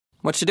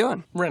What you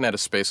doing? Ran out of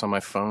space on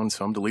my phone,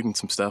 so I'm deleting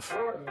some stuff.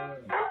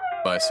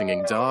 Bye,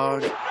 singing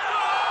dog.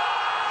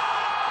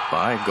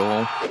 Bye,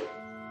 goal.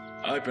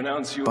 I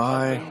pronounce you.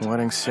 Bye,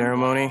 wedding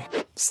ceremony.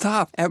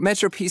 Stop. At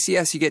Metro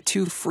PCS, you get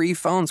 2 free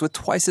phones with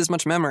twice as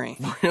much memory.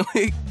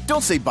 Really?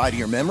 Don't say bye to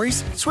your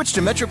memories. Switch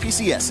to Metro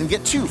PCS and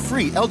get 2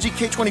 free LG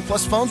K20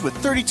 Plus phones with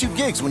 32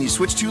 gigs when you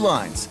switch 2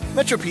 lines.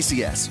 Metro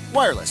PCS.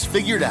 Wireless.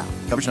 Figure it out.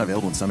 Coverage not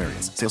available in some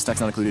areas. Sales tax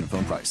not included in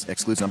phone price.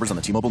 Excludes numbers on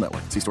the T-Mobile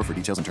network. See store for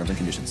details and terms and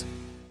conditions.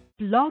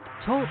 Blog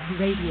Talk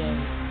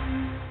Radio.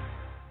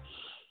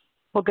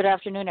 Well, good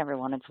afternoon,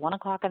 everyone. It's 1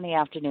 o'clock in the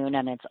afternoon,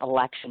 and it's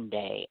Election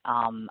Day.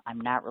 I'm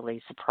not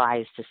really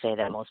surprised to say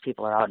that most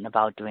people are out and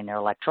about doing their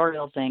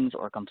electoral things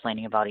or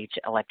complaining about each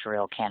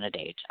electoral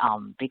candidate.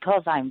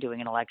 Because I'm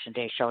doing an Election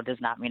Day show does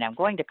not mean I'm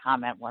going to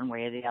comment one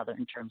way or the other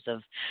in terms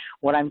of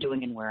what I'm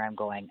doing and where I'm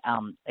going,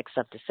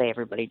 except to say,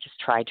 everybody, just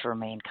try to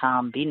remain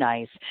calm, be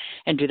nice,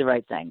 and do the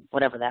right thing,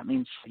 whatever that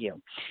means for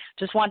you.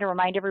 Just wanted to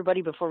remind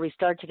everybody before we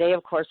start today,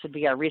 of course, would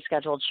be our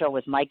rescheduled show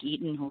with Mike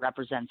Eaton, who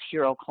represents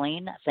Hero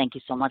Clean. Thank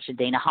you so much to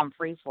Dana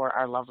Humphrey for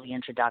our lovely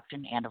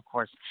introduction, and of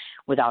course,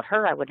 without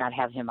her, I would not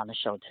have him on the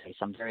show today.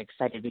 So I'm very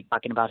excited to be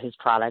talking about his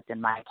product, and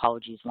my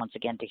apologies once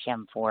again to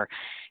him for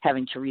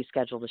having to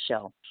reschedule the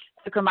show.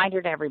 Quick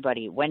reminder to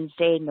everybody,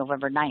 Wednesday,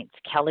 November 9th,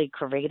 Kelly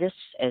Kravadis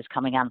is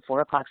coming on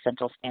 4 o'clock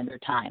Central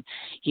Standard Time.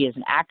 He is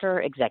an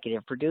actor,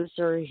 executive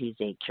producer, he's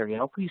a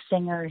karaoke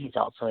singer, he's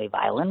also a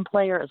violin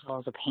player, as well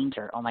as a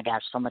painter. Oh my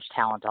gosh, so much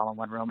talent all in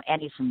one room, and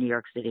he's from New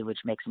York City, which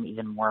makes him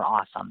even more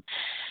awesome.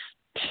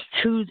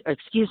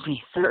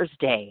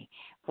 Thursday,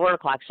 4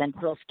 o'clock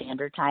Central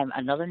Standard Time,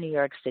 another New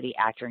York City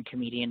actor and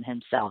comedian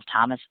himself,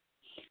 Thomas,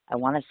 I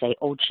want to say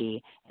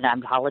Ochi, and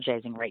I'm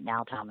apologizing right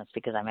now, Thomas,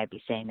 because I might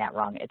be saying that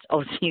wrong. It's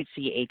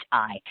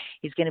O-C-C-H-I.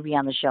 He's going to be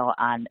on the show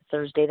on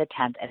Thursday the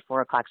 10th at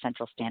 4 o'clock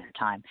Central Standard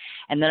Time.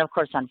 And then, of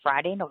course, on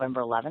Friday,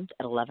 November 11th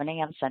at 11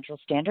 a.m. Central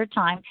Standard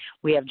Time,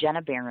 we have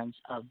Jenna Behrens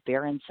of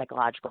Behrens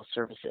Psychological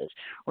Services.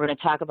 We're going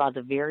to talk about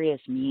the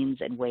various means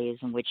and ways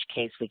in which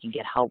case we can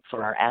get help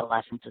for our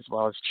adolescents as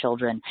well as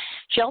children.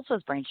 She also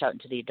has branched out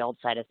into the adult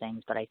side of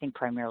things, but I think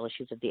primarily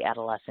she's of the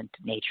adolescent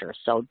nature.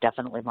 So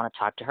definitely want to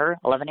talk to her,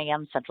 11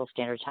 a.m. Central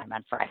Standard Time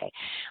on Friday.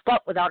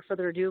 But without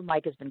further ado,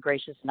 Mike has been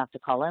gracious enough to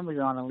call in. We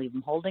don't want to leave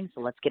him holding,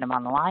 so let's get him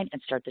on the line and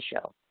start the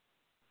show.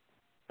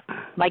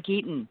 Mike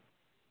Eaton.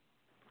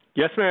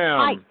 Yes, ma'am.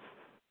 Hi.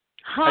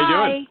 How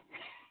you doing?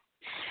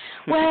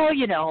 Well,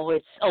 you know,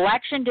 it's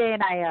Election Day,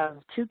 and I have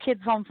 2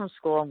 kids home from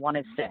school, and one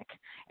is sick.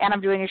 And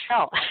I'm doing a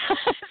show.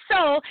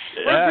 So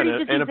we're pretty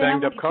busy and a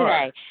banged-up car.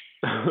 Today.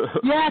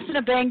 Yes, and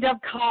a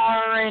banged-up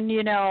car, and,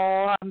 you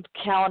know,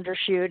 calendar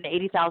shoot, and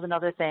 80,000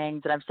 other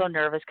things, and I'm so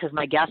nervous because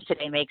my guest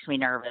today makes me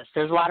nervous.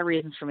 There's a lot of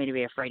reasons for me to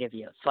be afraid of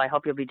you, so I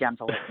hope you'll be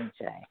gentle with me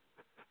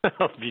today.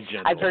 I'll be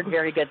gentle. I've heard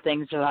very good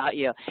things about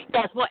you.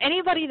 Yes, well,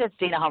 anybody that's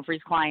Dana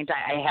Humphrey's client,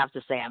 I have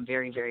to say I'm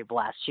very, very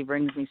blessed. She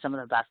brings me some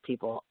of the best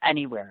people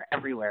anywhere,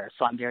 everywhere,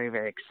 so I'm very,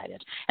 very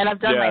excited. And I've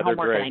done my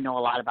homework, and I know a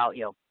lot about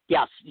you.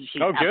 Yes, she's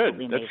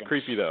absolutely amazing. That's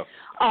creepy, though.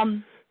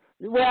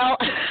 Well,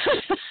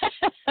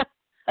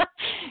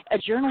 a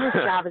journalist's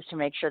job is to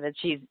make sure that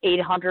she's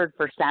 800%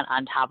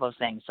 on top of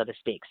things, so to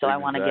speak. So I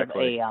want to give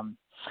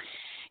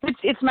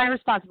it's my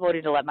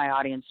responsibility to let my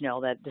audience know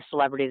that the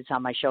celebrity that's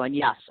on my show, and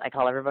yes, I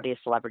call everybody a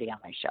celebrity on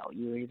my show.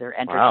 You either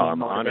entertain,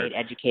 motivate,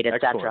 educate,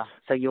 etc.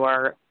 So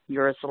you're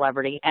a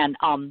celebrity. And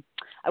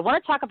I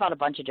want to talk about a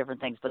bunch of different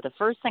things, but the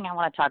first thing I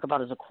want to talk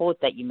about is a quote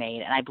that you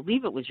made, and I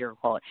believe it was your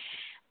quote,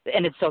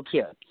 and it's so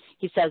cute.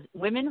 He says,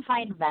 "Women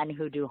find men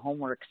who do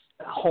homework,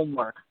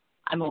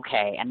 I'm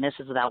okay," and this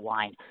is without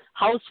line,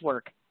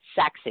 "housework,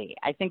 sexy."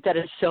 I think that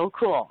is so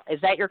cool. Is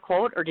that your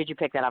quote, or did you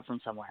pick that up from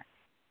somewhere?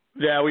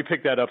 Yeah, we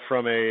picked that up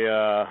from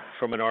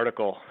an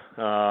article.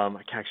 I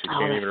actually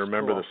can't even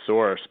remember the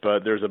source,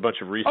 but there's a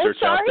bunch of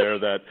research out there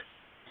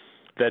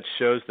that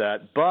shows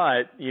that.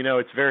 But you know,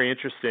 it's very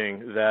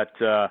interesting that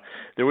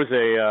there was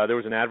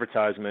an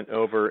advertisement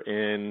over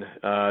in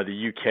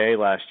the UK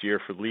last year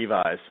for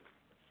Levi's,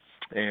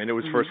 and it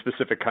was for a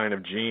specific kind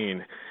of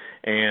jean.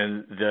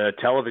 And the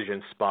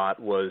television spot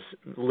was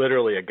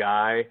literally a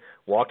guy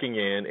walking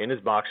in his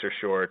boxer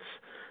shorts,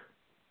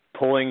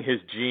 pulling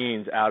his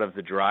jeans out of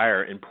the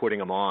dryer and putting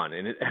them on.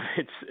 And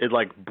it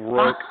like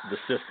broke the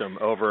system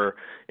over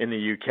in the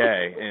UK.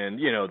 And,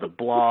 you know, the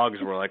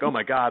blogs were like, oh,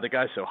 my God, the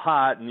guy's so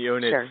hot. And, you know,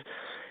 and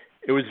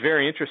it was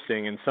very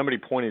interesting. And somebody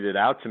pointed it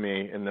out to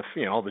me. And,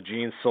 all the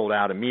jeans sold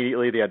out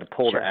immediately. They had to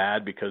pull the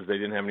ad because they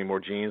didn't have any more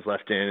jeans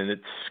left in. And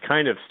it's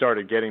kind of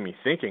started getting me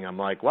thinking. I'm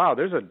like, wow,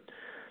 there's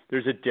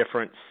a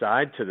different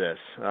side to this.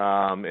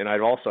 And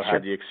I've also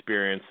had the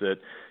experience that,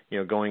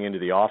 going into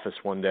the office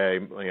one day,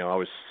 I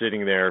was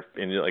sitting there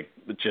in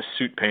just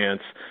suit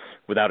pants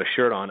without a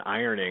shirt on,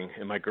 ironing,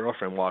 and my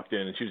girlfriend walked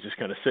in and she was just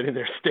kind of sitting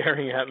there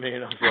staring at me,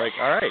 and I was like,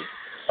 all right,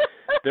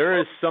 there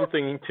is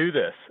something to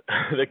this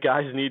that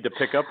guys need to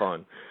pick up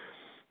on.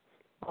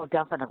 Oh,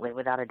 definitely,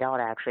 without a doubt,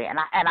 actually. And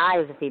I,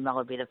 as a female,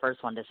 would be the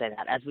first one to say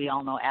that, as we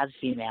all know, as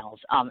females.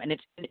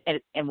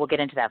 And we'll get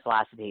into that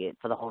philosophy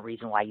for the whole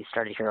reason why you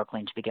started Hero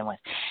Clean to begin with.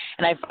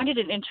 And I find it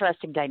an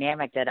interesting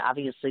dynamic that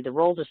obviously the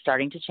roles are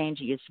starting to change.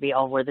 It used to be,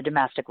 oh, we're the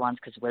domestic ones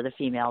because we're the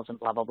females and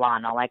blah, blah, blah,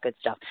 and all that good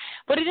stuff.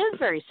 But it is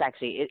very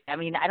sexy.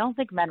 I don't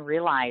think men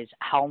realize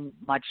how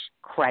much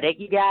credit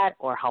you get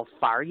or how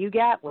far you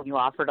get when you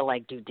offer to,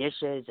 like, do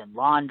dishes and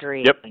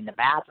laundry and clean the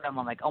bathroom.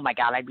 I'm like, oh, my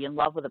God, I'd be in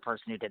love with a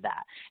person who did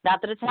that.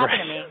 Not that it's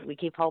happened to me. We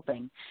keep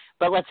hoping.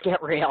 But let's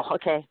get real,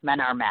 okay?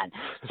 Men are men.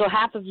 So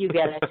half of you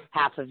get it,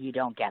 half of you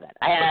don't get it.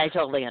 I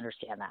totally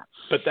understand that.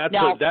 But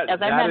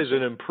that is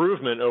an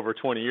improvement over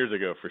 20 years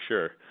ago for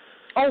sure.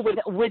 Oh,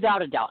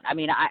 without a doubt. I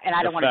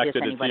don't want to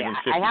diss anybody.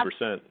 I have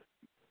 50%.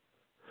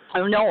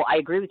 Oh, no, I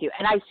agree with you.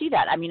 And I see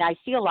that. I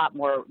see a lot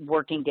more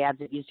working dads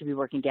that used to be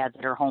working dads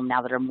that are home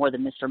now that are more the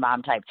Mr.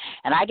 Mom type.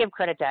 And I give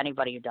credit to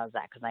anybody who does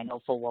that because I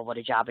know full well what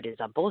a job it is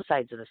on both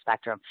sides of the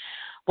spectrum.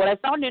 What I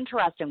found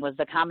interesting was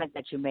the comment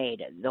that you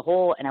made,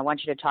 and I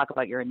want you to talk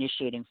about your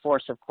initiating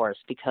force, of course,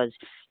 because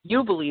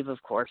you believe,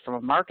 of course, from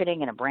a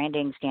marketing and a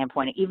branding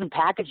standpoint, even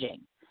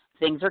packaging,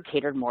 things are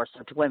catered more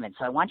so to women.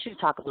 So I want you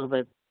to talk a little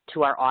bit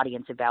to our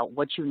audience about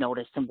what you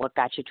noticed and what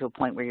got you to a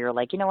point where you're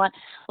like, you know what,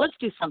 let's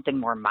do something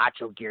more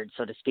macho geared,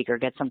 so to speak, or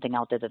get something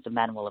out there that the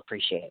men will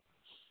appreciate.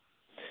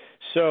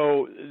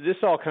 So this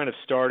all kind of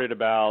started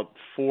about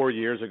 4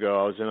 years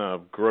ago. I was in a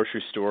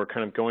grocery store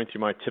kind of going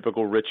through my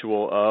typical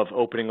ritual of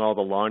opening all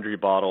the laundry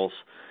bottles,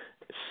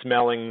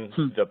 smelling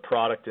the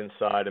product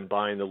inside and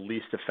buying the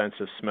least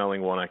offensive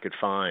smelling one I could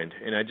find.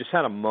 And I just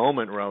had a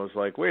moment where I was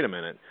like, wait a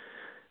minute,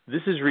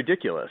 this is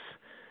ridiculous.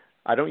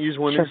 I don't use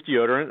women's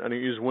deodorant. I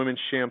don't use women's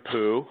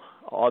shampoo.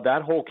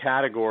 That whole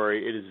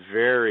category, it is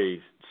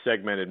very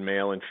segmented,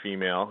 male and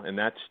female, and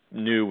that's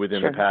new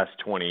within the past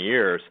 20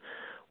 years.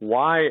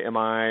 Why am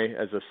I,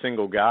 as a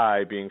single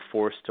guy, being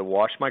forced to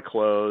wash my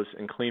clothes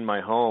and clean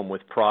my home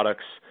with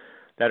products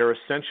that are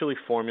essentially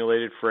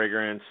formulated,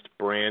 fragranced,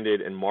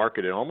 branded, and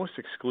marketed almost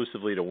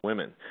exclusively to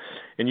women?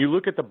 And you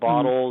look at the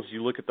bottles,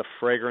 you look at the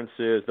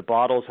fragrances, the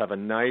bottles have a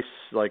nice,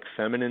 like,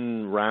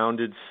 feminine,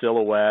 rounded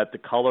silhouette. The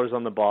colors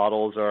on the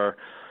bottles are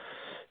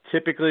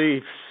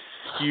typically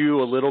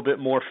skew a little bit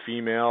more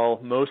female.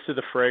 Most of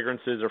the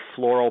fragrances are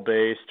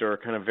floral-based or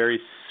kind of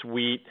very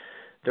sweet.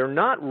 They're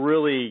not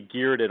really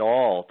geared at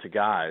all to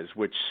guys,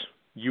 which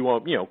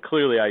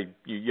clearly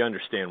you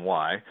understand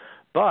why.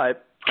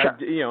 But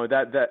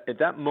that at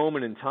that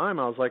moment in time,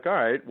 I was like, all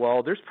right,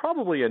 well, there's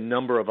probably a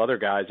number of other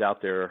guys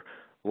out there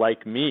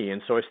like me.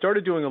 And so I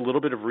started doing a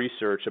little bit of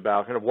research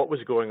about kind of what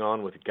was going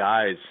on with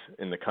guys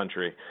in the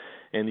country.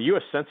 And the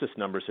U.S. Census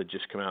numbers had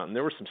just come out, and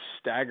there were some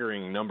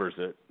staggering numbers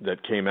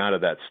that came out of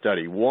that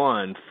study.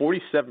 47%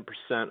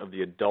 of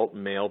the adult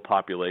male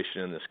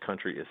population in this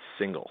country is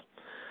single.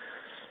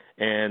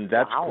 And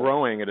that's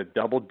growing at a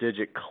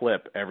double-digit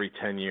clip every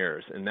 10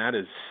 years. And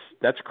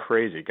that's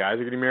crazy. Guys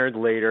are getting married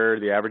later.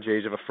 The average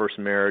age of a first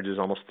marriage is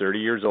almost 30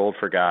 years old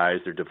for guys.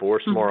 They're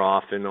divorced more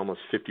often,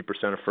 almost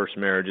 50% of first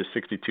marriages,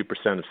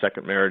 62% of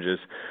second marriages.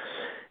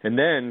 And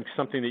then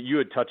something that you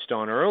had touched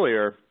on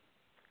earlier,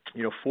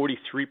 43%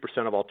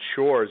 of all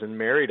chores in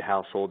married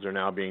households are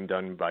now being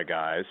done by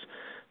guys.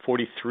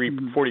 43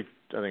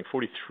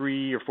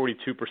 or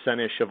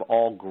 42%-ish of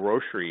all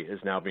grocery is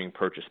now being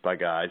purchased by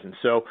guys. And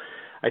so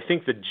I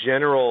think the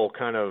general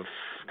kind of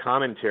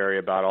commentary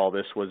about all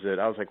this was that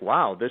I was like,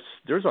 wow,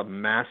 there's a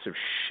massive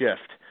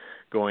shift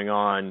going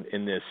on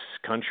in this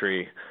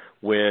country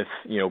with,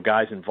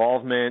 guys'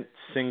 involvement,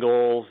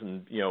 singles,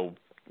 and,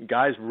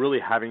 guys really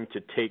having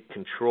to take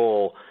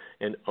control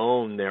and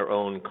own their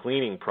own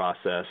cleaning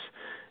process.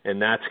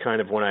 And that's kind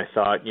of when I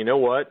thought, you know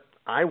what?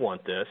 I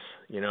want this.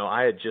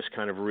 I had just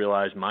kind of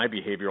realized my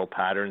behavioral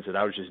patterns, that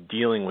I was just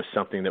dealing with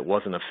something that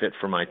wasn't a fit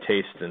for my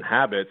tastes and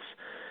habits.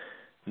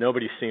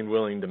 Nobody seemed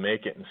willing to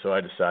make it, and so I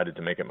decided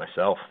to make it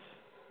myself.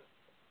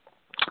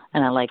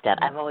 And I like that.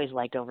 I've always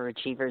liked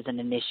overachievers and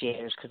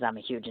initiators because I'm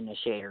a huge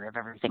initiator of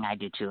everything I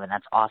do too, and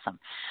that's awesome.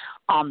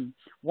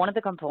 One of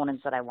the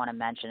components that I want to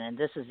mention, and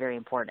this is very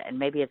important, and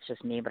maybe it's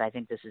just me, but I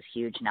think this is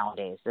huge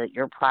nowadays, that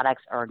your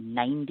products are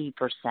 90%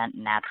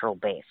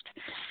 natural-based.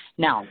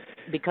 Now,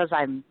 because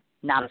I'm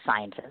not a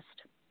scientist,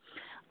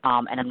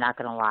 and I'm not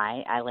going to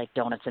lie, I like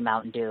donuts and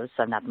Mountain Dew,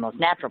 so I'm not the most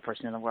natural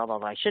person in the world,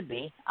 although I should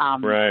be.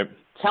 Right.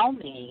 Tell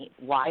me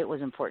why it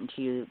was important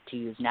to you to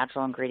use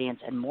natural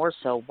ingredients, and more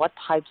so, what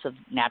types of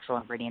natural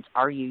ingredients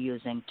are you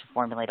using to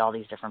formulate all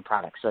these different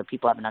products so that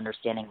people have an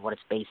understanding of what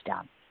it's based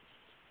on?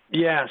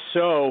 Yeah,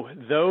 so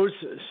those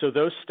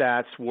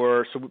stats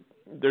were,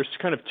 there's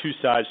kind of two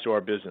sides to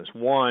our business.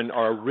 One,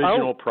 our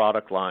original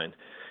product line.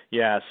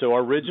 Yeah, so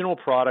our original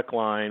product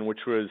line, which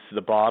was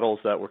the bottles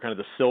that were kind of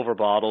the silver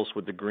bottles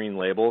with the green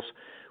labels,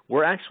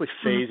 we're actually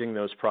phasing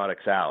those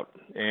products out,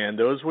 and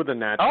those were the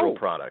natural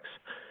products.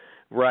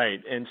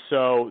 Right, and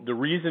so the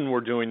reason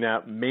we're doing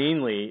that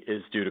mainly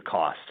is due to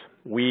cost.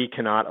 We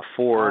cannot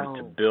afford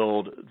to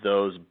build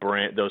those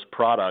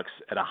products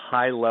at a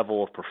high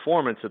level of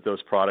performance that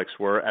those products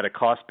were at a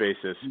cost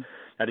basis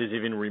that is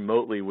even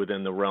remotely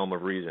within the realm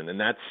of reason. And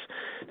that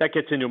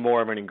gets into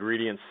more of an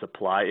ingredient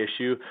supply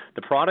issue.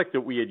 The product that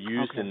we had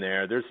used in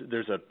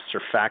there's a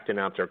surfactant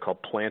out there called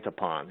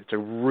Plantapon. It's a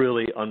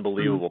really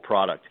unbelievable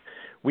product.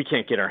 we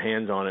can't get our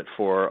hands on it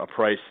for a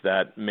price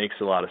that makes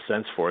a lot of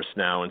sense for us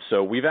now. And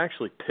so we've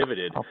actually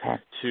pivoted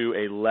to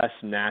a less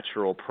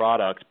natural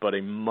product, but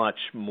a much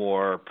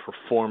more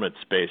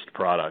performance-based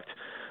product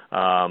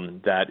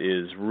that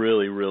is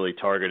really, really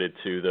targeted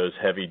to those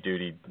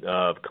heavy-duty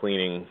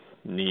cleaning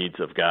needs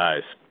of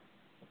guys.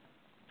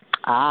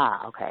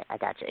 Ah, okay, I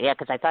got you. Yeah,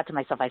 because I thought to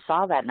myself, I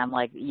saw that, and I'm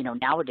like,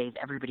 nowadays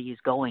everybody is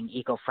going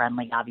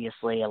eco-friendly,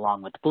 obviously,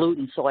 along with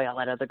gluten, soy, all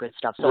that other good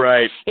stuff. So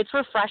it's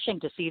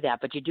refreshing to see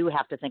that, but you do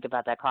have to think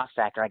about that cost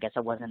factor. I guess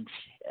it wasn't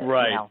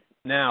right.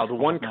 Now, the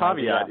one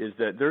caveat is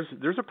that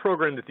there's a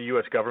program that the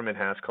U.S. government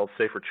has called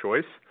Safer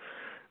Choice,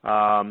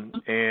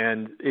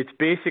 and it's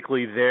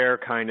basically their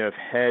kind of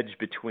hedge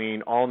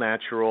between all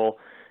natural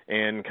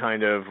and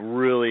kind of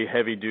really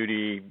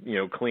heavy-duty,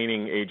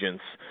 cleaning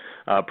agents.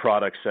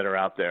 Products that are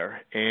out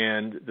there.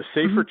 And the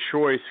Safer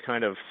Choice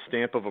kind of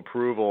stamp of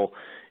approval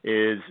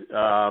is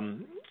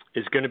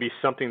going to be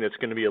something that's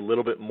going to be a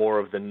little bit more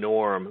of the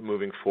norm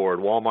moving forward.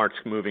 Walmart's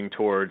moving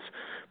towards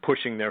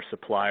pushing their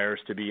suppliers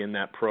to be in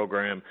that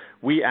program.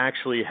 We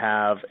actually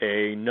have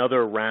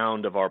another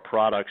round of our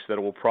products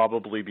that will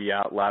probably be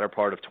out latter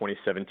part of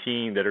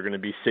 2017 that are going to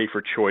be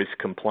Safer Choice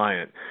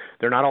compliant.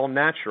 They're not all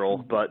natural,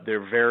 but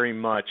they're very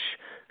much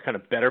kind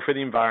of better for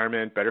the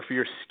environment, better for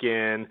your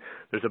skin.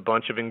 There's a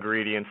bunch of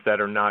ingredients that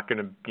are not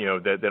going to,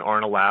 that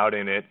aren't allowed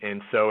in it,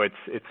 and so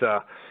it's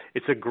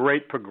a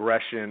great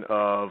progression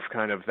of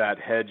kind of that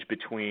hedge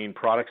between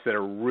products that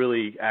are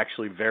really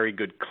actually very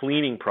good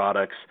cleaning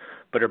products,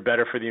 but are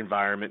better for the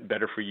environment,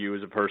 better for you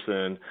as a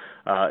person,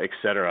 et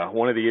cetera.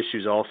 One of the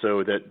issues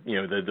also that,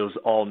 that those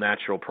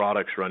all-natural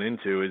products run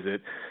into is that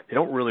they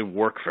don't really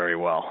work very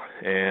well.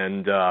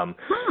 And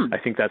I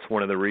think that's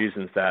one of the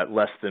reasons that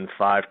less than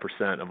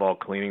 5% of all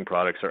cleaning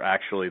products are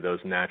actually those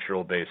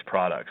natural-based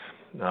products.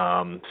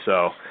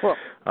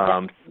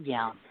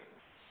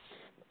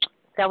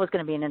 That was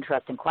going to be an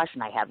interesting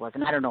question I had,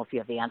 and I don't know if you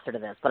have the answer to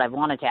this, but I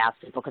wanted to ask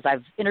it because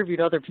I've interviewed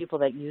other people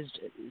that used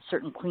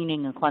certain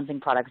cleaning and cleansing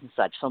products and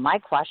such. So my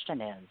question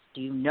is,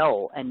 do you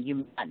know, and you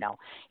may not know,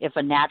 if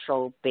a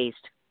natural-based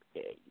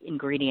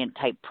ingredient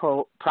type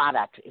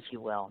product, if you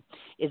will,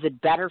 is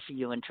it better for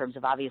you in terms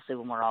of, obviously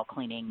when we're all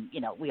cleaning,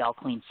 we all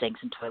clean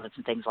sinks and toilets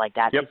and things like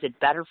that. Yep. Is it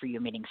better for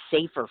you, meaning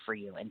safer for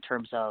you in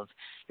terms of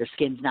your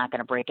skin's not going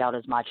to break out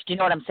as much? Do you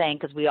know what I'm saying?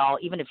 Because we all,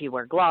 even if you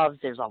wear gloves,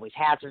 there's always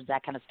hazards,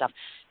 that kind of stuff.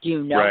 Do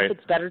you know if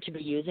it's better to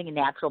be using a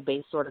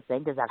natural-based sort of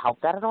thing? Does that help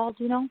that at all?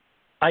 Do you know?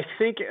 I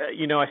think,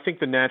 I think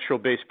the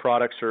natural-based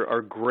products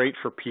are great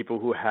for people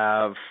who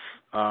have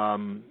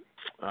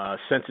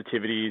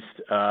sensitivities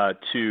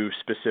to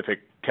specific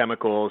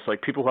chemicals,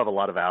 like people who have a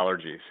lot of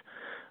allergies.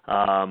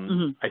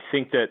 I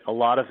think that a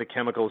lot of the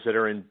chemicals that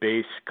are in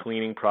base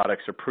cleaning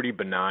products are pretty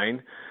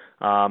benign.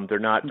 They're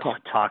not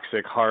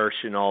toxic, harsh,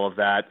 and all of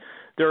that.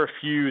 There are a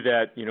few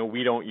that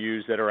we don't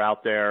use that are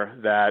out there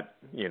that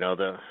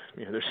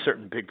there's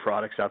certain big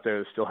products out there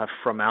that still have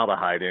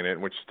formaldehyde in it,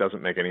 which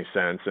doesn't make any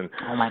sense. And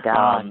oh my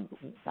God,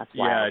 that's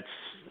wild.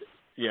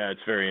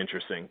 It's very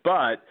interesting,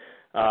 but.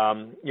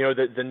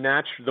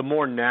 The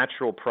more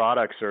natural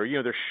products are,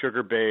 they're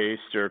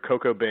sugar-based or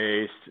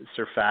cocoa-based,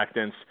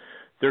 surfactants.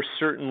 They're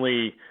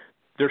certainly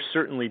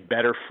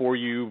better for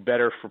you,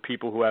 better for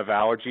people who have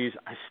allergies.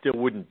 I still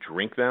wouldn't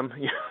drink them.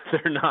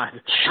 They're not.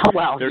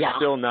 Well, they're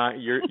still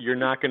not. You're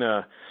not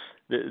gonna.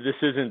 This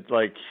isn't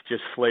like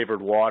just flavored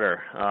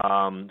water.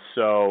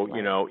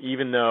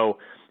 Even though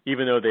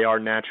they are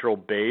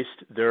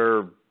natural-based,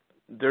 they're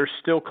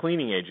still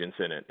cleaning agents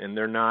in it, and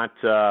they're not.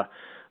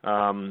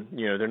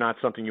 They're not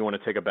something you want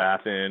to take a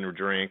bath in or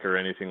drink or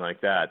anything like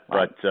that.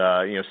 Right.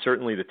 But,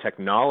 certainly the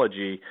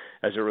technology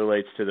as it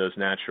relates to those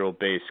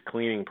natural-based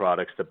cleaning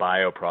products, the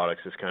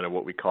bioproducts is kind of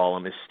what we call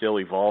them, is still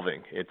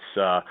evolving. It's,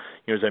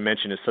 as I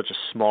mentioned, it's such a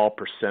small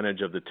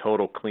percentage of the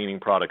total cleaning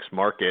products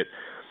market.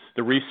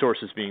 The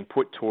resources being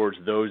put towards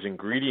those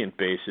ingredient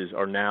bases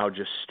are now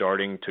just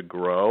starting to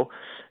grow.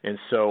 And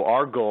so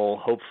our goal,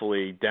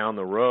 hopefully down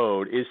the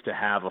road, is to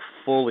have a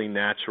fully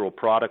natural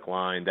product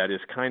line that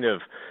is kind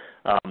of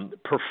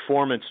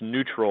performance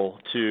neutral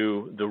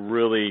to the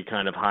really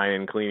kind of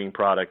high-end cleaning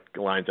product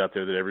lines out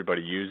there that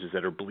everybody uses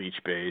that are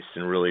bleach-based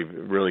and really,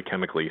 really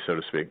chemically, so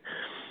to speak.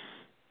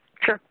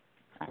 Sure.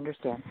 I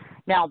understand.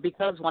 Now,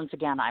 because once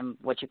again, I'm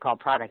what you call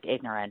product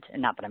ignorant,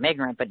 and not that I'm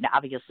ignorant, but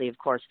obviously, of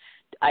course,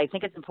 I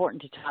think it's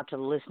important to talk to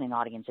the listening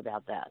audience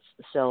about this.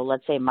 So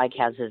let's say Mike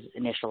has his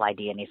initial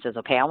idea and he says,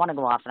 okay, I want to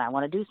go off and I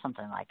want to do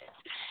something like this.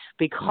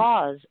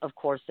 Because, of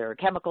course, there are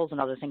chemicals and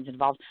other things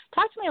involved.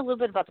 Talk to me a little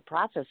bit about the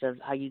process of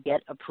how you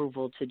get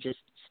approval to just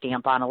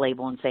stamp on a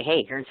label and say,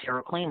 hey, here's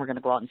Hero Clean, we're going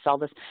to go out and sell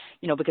this.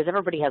 Because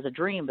everybody has a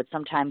dream, but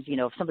sometimes,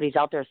 if somebody's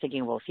out there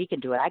thinking, well, if he can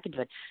do it, I can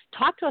do it.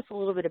 Talk to us a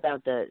little bit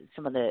about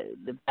some of the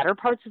better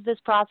parts of this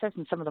process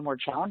and some of the more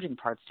challenging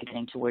parts to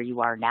getting to where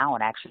you are now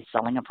and actually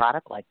selling a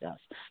product like this.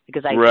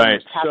 Because I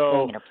think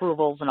testing and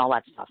approvals and all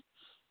that stuff.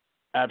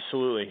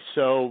 Absolutely.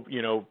 So,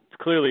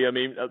 clearly,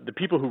 the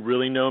people who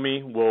really know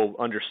me will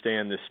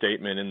understand this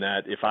statement in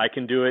that if I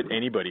can do it,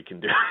 anybody can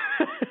do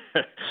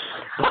it.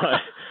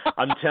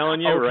 I'm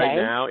telling you right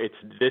now,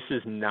 this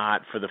is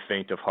not for the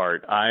faint of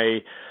heart.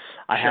 I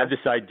had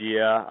this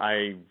idea.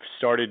 I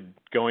started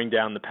going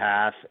down the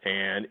path,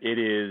 and it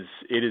is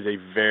a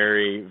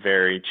very,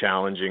 very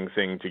challenging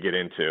thing to get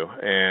into.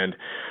 And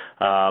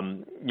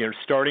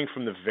starting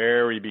from the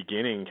very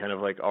beginning, kind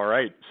of like, all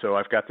right, so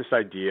I've got this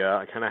idea.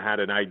 I kind of had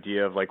an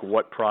idea of like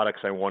what products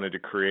I wanted to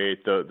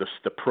create, the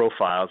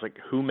profiles, like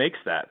who makes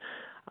that.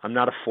 I'm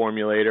not a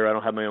formulator. I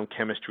don't have my own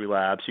chemistry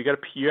lab. So you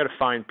got to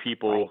find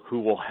people who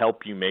will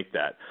help you make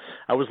that.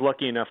 I was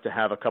lucky enough to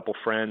have a couple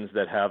friends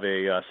that have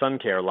a sun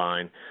care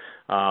line,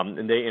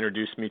 and they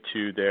introduced me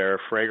to their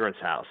fragrance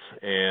house,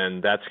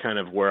 and that's kind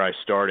of where I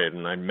started.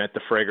 And I met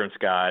the fragrance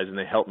guys, and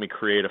they helped me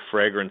create a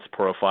fragrance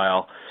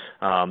profile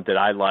that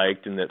I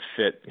liked and that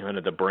fit kind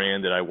of the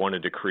brand that I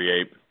wanted to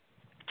create.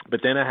 But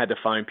then I had to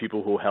find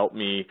people who helped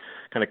me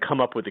kind of come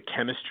up with the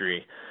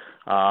chemistry.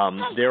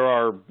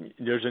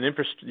 There's an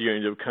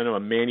kind of a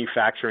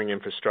manufacturing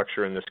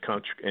infrastructure in this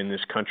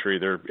country.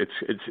 They're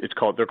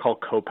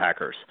called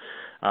co-packers.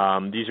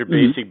 These are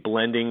basic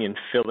blending and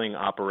filling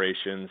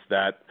operations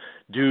that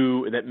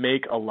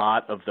make a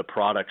lot of the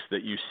products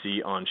that you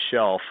see on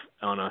shelf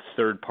on a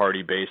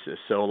third-party basis.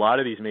 So a lot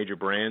of these major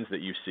brands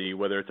that you see,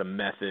 whether it's a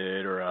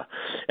Method or a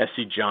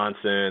SC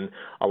Johnson,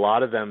 a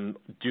lot of them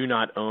do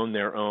not own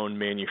their own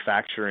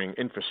manufacturing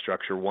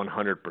infrastructure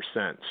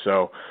 100%.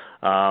 So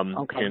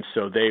and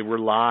so they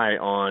rely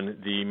on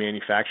the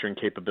manufacturing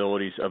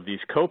capabilities of these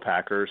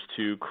co-packers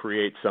to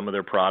create some of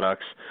their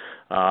products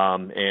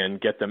and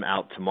get them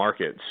out to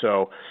market.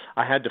 So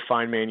I had to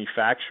find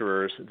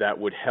manufacturers that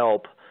would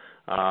help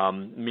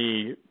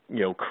me,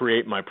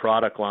 create my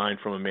product line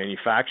from a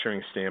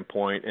manufacturing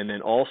standpoint, and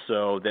then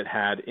also that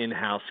had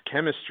in-house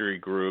chemistry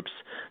groups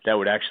that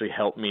would actually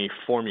help me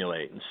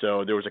formulate. And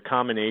so there was a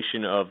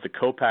combination of the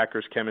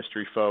co-packers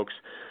chemistry folks,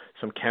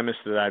 some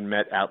chemists that I'd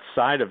met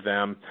outside of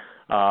them,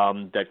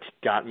 that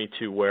got me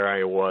to where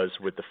I was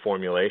with the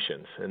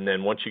formulations. And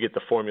then once you get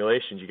the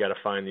formulations, you got to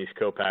find these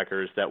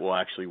co-packers that will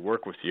actually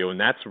work with you. And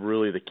that's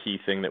really the key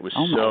thing that was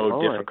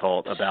so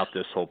difficult about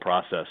this whole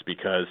process,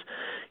 because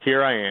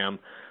here I am.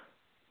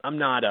 I'm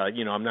not a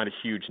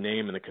huge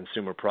name in the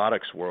consumer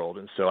products world.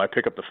 And so I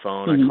pick up the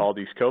phone, I call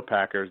these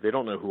co-packers. They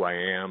don't know who I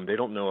am. They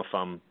don't know if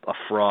I'm a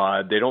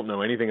fraud. They don't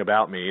know anything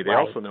about me. They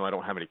also know I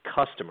don't have any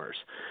customers.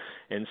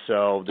 And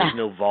so there's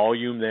no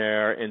volume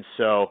there. And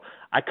so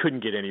I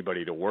couldn't get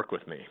anybody to work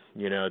with me.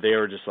 They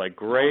were just like,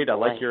 great, I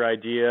like your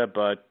idea,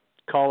 but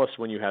call us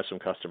when you have some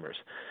customers.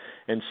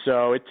 And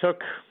so it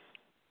took,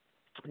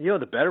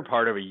 the better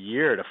part of a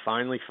year to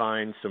finally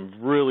find some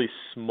really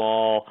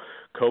small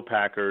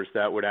co-packers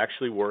that would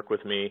actually work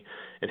with me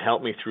and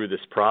help me through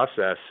this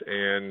process.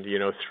 And,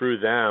 through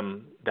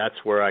them, that's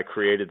where I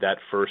created that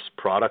first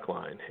product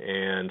line.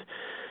 And,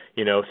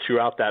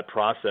 throughout that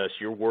process,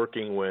 you're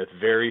working with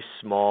very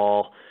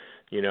small,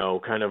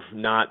 kind of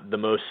not the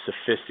most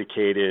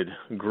sophisticated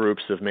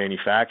groups of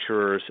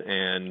manufacturers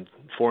and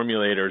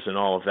formulators and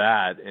all of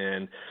that.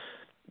 And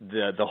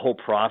the whole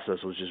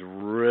process was just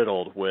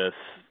riddled with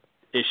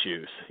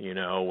issues,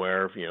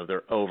 where, there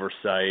are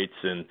oversights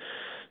and,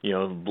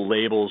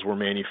 labels were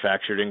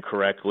manufactured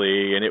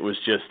incorrectly. And it was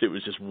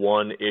just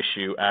one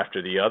issue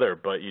after the other,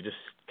 but you just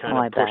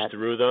kind of push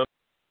through them.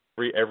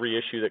 Every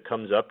issue that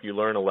comes up, you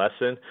learn a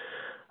lesson.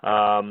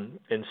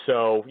 And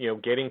so,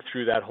 getting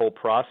through that whole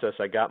process,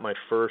 I got my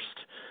first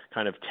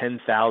kind of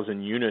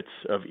 10,000 units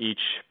of each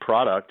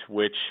product,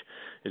 which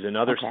is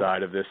another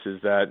side of this, is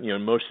that,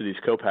 most of these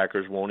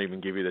co-packers won't even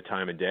give you the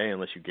time of day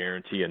unless you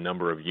guarantee a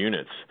number of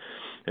units.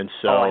 And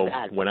so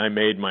when I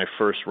made my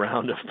first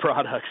round of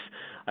products,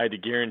 I had to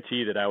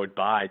guarantee that I would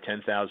buy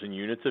 10,000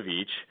 units of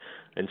each.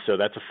 And so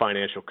that's a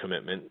financial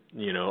commitment.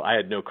 I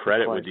had no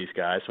credit with these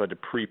guys, so I had to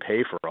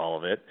prepay for all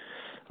of it.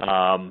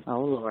 Oh,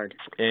 Lord.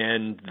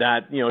 And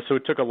that, so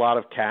it took a lot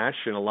of cash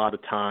and a lot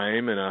of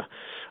time and a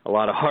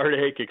lot of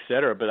heartache, et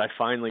cetera. But I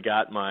finally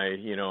got my,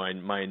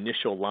 my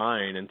initial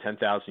line and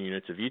 10,000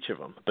 units of each of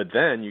them. But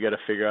then you got to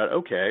figure out,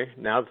 okay,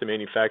 now that the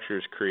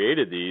manufacturers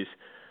created these,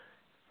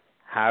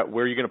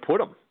 where are you going to put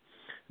them?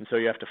 And so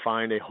you have to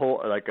find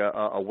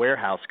a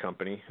warehouse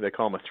company. They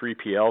call them a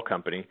 3PL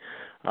company,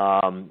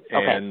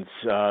 and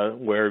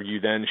where you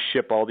then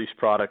ship all these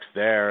products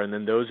there. And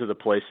then those are the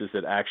places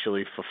that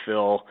actually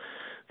fulfill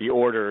the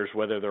orders,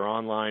 whether they're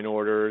online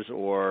orders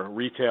or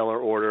retailer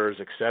orders,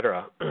 et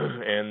cetera.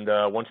 And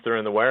once they're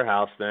in the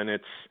warehouse, then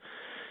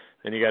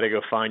you got to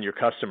go find your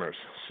customers.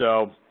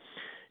 So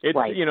it's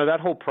that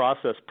whole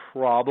process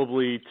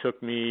probably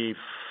took me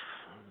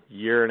a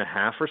year and a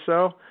half or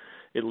so,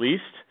 at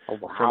least,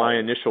 for my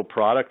initial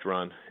product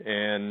run,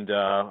 and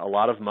a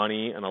lot of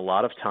money and a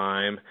lot of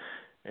time.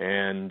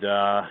 And,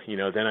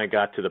 then I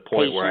got to the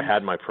point where I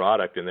had my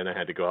product, and then I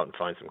had to go out and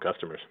find some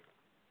customers.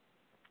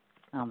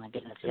 Oh, my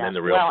goodness. And then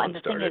the real fun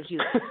started. Thing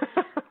is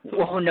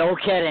well, no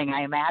kidding,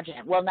 I imagine.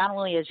 Well, not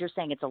only as you're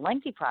saying it's a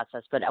lengthy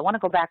process, but I want to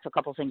go back to a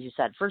couple of things you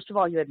said. First of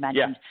all, you had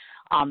mentioned,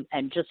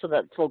 and just so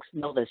that folks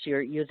know this,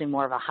 you're using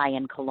more of a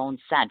high-end cologne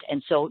scent.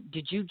 And so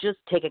did you just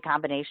take a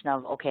combination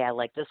of, okay, I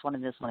like this one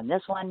and this one and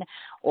this one,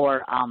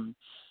 or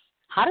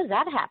How does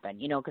that happen?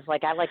 Because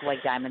like I like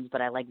White Diamonds,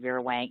 but I like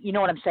Vera Wang. You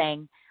know what I'm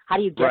saying? How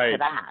do you get to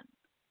that?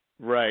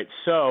 Right.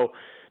 So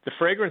the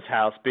fragrance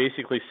house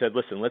basically said,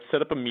 listen, let's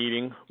set up a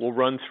meeting. We'll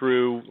run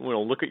through,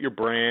 look at your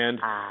brand,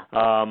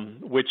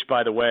 which,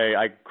 by the way,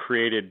 I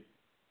created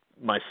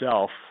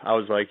myself. I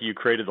was like, you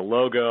created the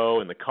logo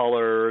and the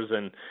colors,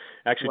 and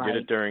actually did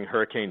it during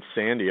Hurricane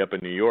Sandy up in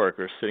New York.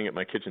 We were sitting at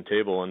my kitchen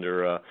table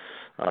under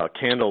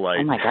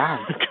candlelight. Oh, my God.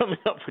 Coming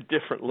up with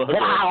different logos.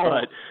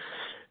 Wow. But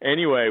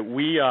anyway,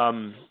 we,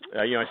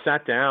 I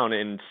sat down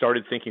and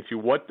started thinking through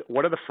what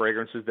are the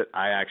fragrances that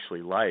I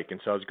actually like. And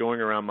so I was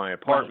going around my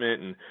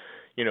apartment and,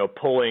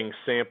 pulling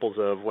samples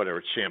of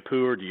whatever,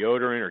 shampoo or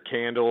deodorant or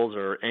candles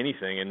or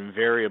anything, and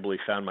invariably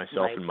found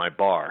myself in my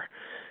bar.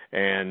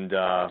 And,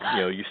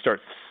 you start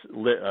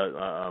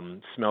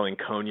smelling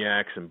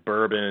cognacs and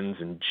bourbons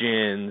and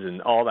gins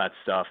and all that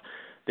stuff.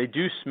 They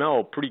do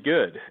smell pretty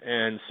good.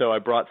 And so I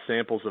brought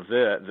samples of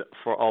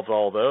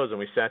all those, and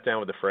we sat down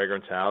with the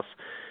fragrance house,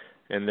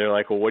 and they're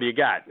like, well, what do you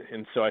got?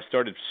 And so I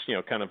started,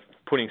 kind of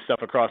putting stuff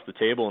across the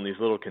table in these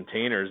little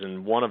containers,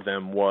 and one of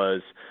them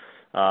was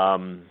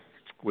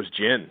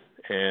gin.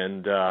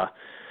 And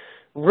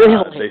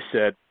really? They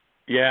said,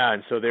 yeah,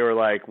 and so they were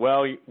like,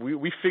 well,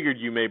 we figured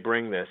you may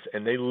bring this.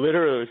 And they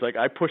literally, it was like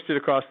I pushed it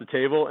across the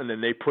table, and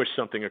then they pushed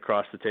something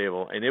across the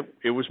table, and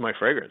it was my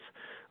fragrance.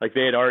 Like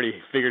they had already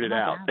figured it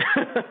out.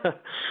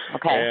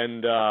 Okay.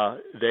 And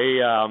they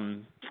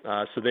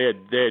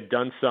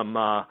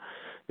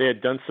had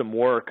done some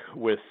work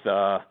with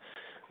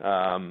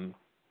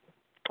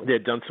they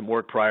had done some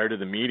work prior to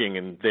the meeting,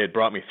 and they had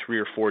brought me 3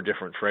 or 4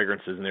 different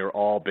fragrances, and they were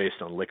all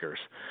based on liquors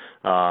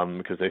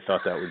because they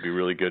thought that would be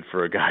really good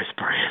for a guy's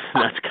brand.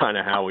 And that's kind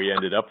of how we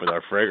ended up with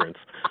our fragrance.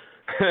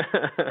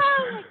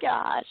 Oh, my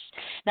gosh.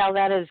 Now,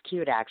 that is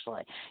cute,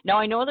 actually. Now,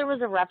 I know there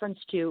was a reference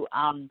to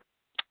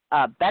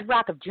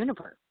bedrock of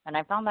juniper, and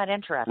I found that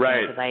interesting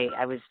because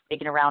I was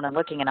digging around and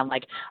looking, and I'm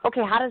like,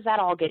 okay, how does that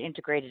all get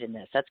integrated in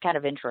this? That's kind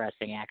of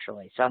interesting,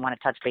 actually. So I want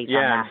to touch base on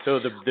that. Yeah, so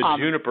the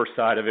juniper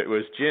side of it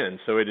was gin,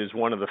 so it is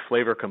one of the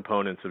flavor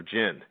components of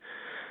gin.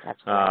 That's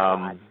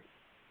really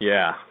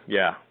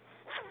Yeah.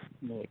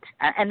 Neat.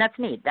 And that's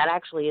neat. That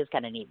actually is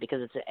kind of neat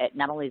because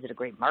not only is it a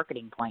great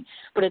marketing point,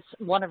 but it's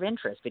one of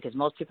interest because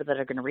most people that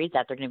are going to read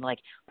that, they're going to be like,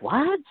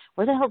 what?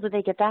 Where the hell did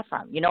they get that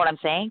from? You know what I'm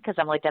saying? Because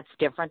I'm like, that's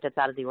different. That's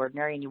out of the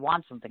ordinary, and you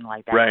want something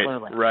like that.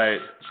 Right.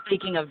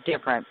 Speaking of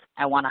different,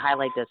 I want to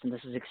highlight this, and this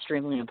is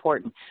extremely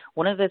important.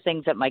 One of the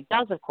things that Mike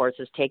does, of course,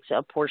 is takes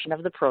a portion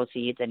of the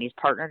proceeds, and he's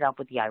partnered up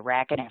with the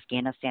Iraq and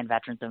Afghanistan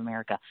Veterans of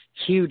America.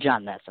 Huge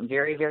on this. I'm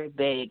very, very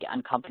big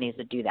on companies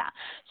that do that.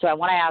 So I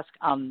want to ask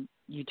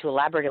you to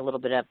elaborate a little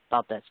bit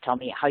about this. Tell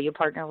me how you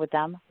partner with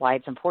them, why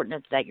it's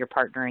important that you're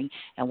partnering,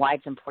 and why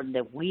it's important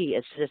that we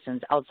as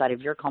citizens outside of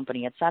your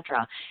company, et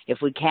cetera, if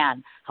we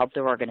can, help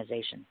their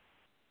organization.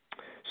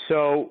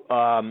 So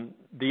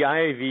the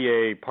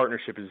IAVA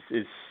partnership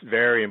is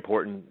very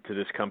important to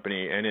this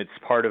company, and it's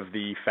part of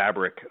the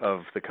fabric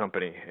of the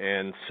company.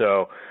 And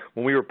so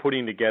when we were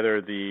putting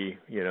together the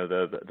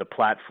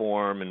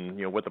platform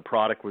and what the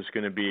product was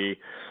going to be,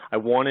 I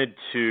wanted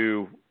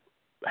to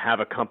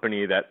have a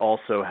company that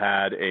also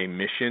had a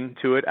mission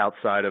to it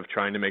outside of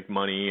trying to make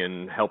money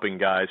and helping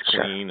guys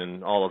clean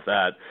and all of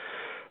that.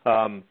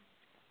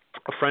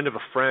 A friend of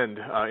a friend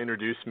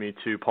introduced me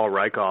to Paul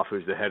Rykoff,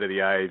 who's the head of the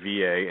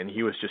IAVA, and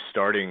he was just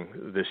starting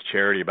this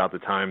charity about the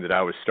time that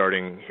I was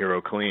starting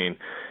Hero Clean.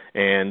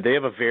 And they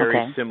have a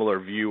very similar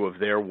view of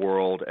their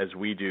world as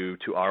we do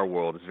to our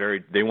world.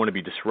 They want to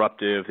be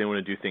disruptive. They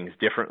want to do things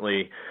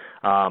differently.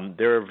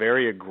 They're a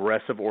very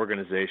aggressive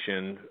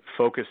organization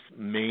focused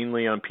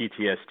mainly on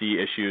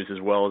PTSD issues as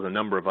well as a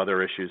number of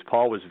other issues.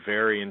 Paul was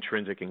very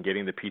intrinsic in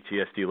getting the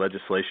PTSD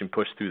legislation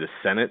pushed through the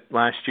Senate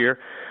last year.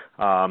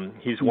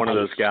 He's one of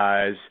those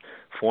guys,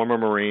 former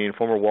Marine,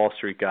 former Wall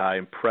Street guy,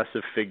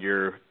 impressive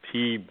figure.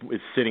 He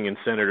is sitting in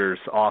senators'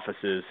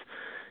 offices,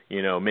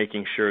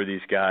 making sure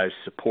these guys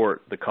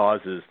support the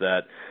causes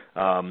that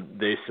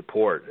they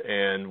support.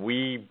 And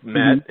we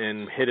met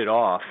and hit it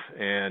off.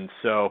 And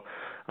so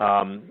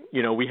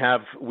we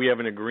have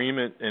an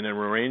agreement and an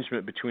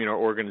arrangement between our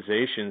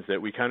organizations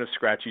that we kind of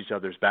scratch each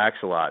other's backs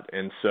a lot.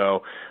 And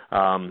so,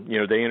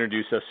 they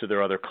introduce us to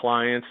their other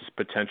clients,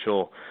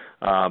 potential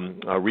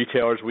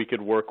retailers we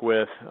could work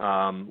with.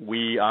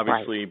 We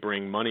obviously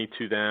bring money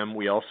to them.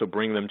 We also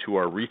bring them to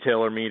our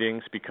retailer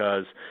meetings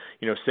because,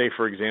 say,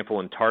 for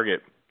example, in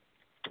Target,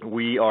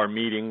 we are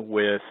meeting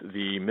with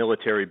the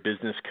Military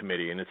Business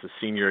Committee, and it's a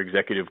senior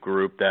executive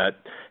group that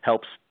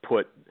helps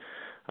put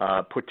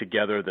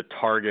together the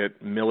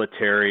Target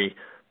military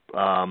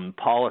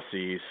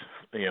policies,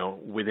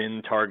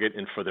 within Target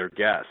and for their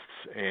guests.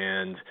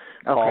 And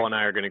Paul and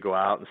I are going to go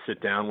out and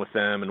sit down with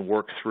them and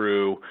work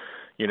through,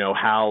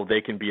 how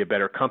they can be a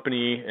better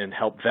company and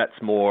help vets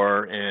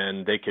more,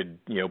 and they could,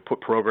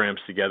 put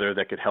programs together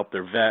that could help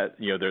their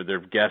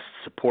guests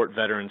support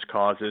veterans'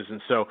 causes.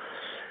 And so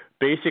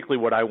basically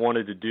what I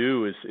wanted to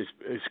do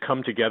is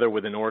come together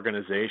with an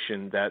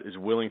organization that is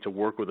willing to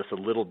work with us a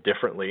little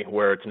differently,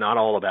 where it's not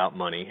all about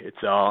money.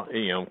 It's all,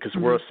 because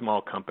we're a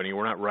small company.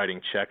 We're not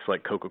writing checks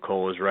like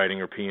Coca-Cola is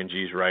writing or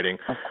P&G's writing.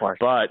 Of course.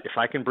 But if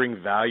I can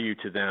bring value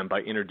to them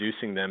by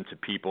introducing them to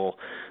people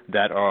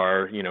that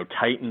are,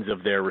 titans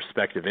of their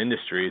respective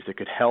industries that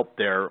could help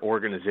their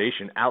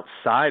organization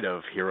outside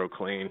of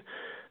HeroClean,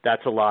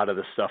 that's a lot of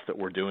the stuff that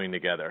we're doing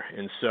together.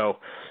 And so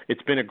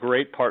it's been a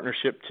great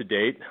partnership to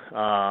date.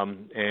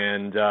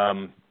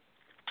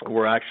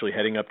 We're actually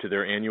heading up to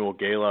their annual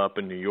gala up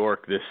in New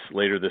York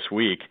later this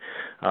week,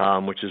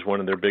 which is one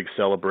of their big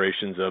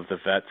celebrations of the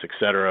vets, et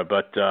cetera.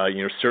 But,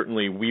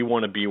 certainly we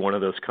want to be one of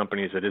those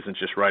companies that isn't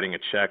just writing a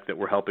check, that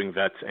we're helping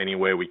vets any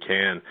way we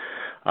can,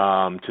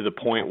 to the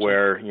point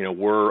where,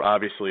 we're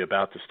obviously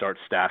about to start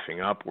staffing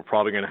up. We're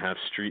probably going to have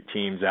street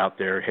teams out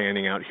there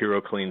handing out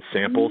HeroClean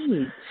samples.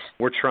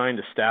 We're trying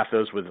to staff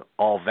those with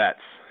all vets.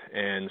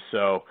 And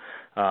so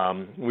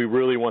we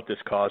really want this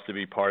cause to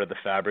be part of the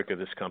fabric of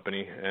this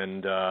company,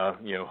 and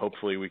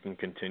hopefully we can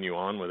continue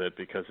on with it,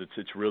 because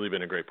it's really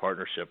been a great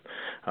partnership.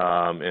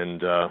 I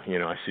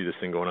see this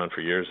thing going on for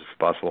years if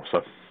possible.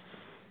 So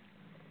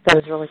that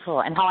was really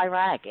cool, and how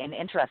ironic and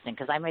interesting,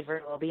 because I might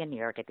very well be in New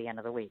York at the end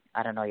of the week.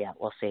 I don't know yet.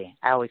 We'll see.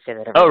 I always say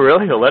that every Oh,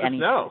 really? time. Let us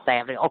know.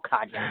 Oh,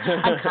 God, yeah.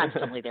 I'm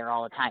constantly there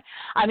all the time.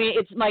 I mean,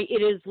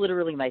 it is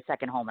literally my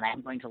second home, and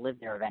I'm going to live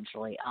there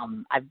eventually.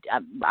 I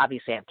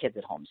obviously have kids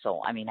at home, so,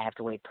 I mean, I have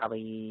to wait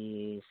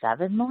probably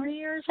 7 more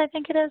years, I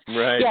think it is.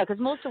 Right. Yeah, because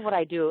most of what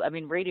I do, I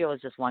mean, radio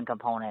is just one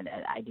component.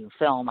 I do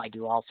film. I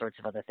do all sorts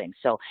of other things.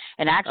 So,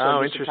 and actually,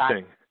 oh,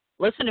 interesting.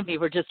 Listen to me.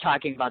 We're just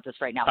talking about this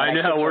right now. I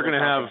know. We're going to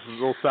have a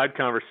little side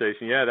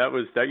conversation. Yeah,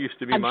 that used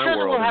to be my world. I'm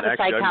sure we'll have a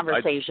side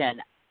conversation.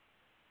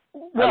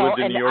 I lived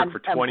in New York for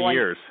 20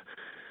 years.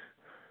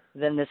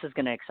 Then this is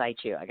going to excite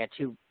you. I got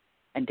two,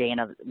 and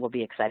Dana will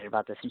be excited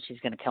about this, and she's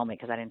going to kill me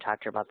because I didn't talk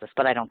to her about this,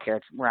 but I don't care.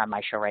 We're on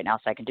my show right now,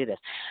 so I can do this.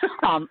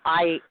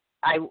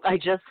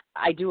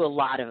 I do a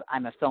lot of,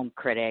 I'm a film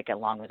critic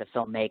along with a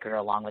filmmaker,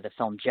 along with a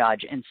film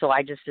judge. And so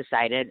I just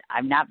decided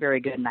I'm not very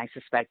good, and I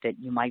suspect that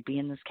you might be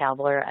in this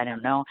caliber. I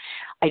don't know.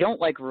 I don't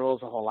like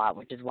rules a whole lot,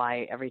 which is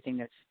why everything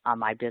that's on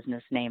my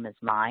business name is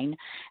mine.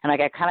 And I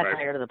got kind of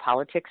tired of the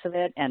politics of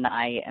it, and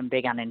I am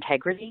big on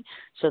integrity.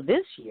 So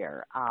this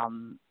year,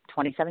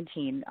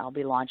 2017, I'll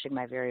be launching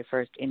my very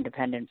first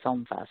independent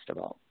film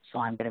festival. So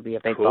I'm going to be a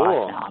big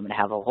boss now. I'm going to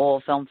have a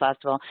whole film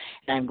festival,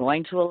 and I'm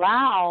going to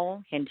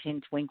allow, hint,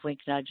 hint, wink, wink,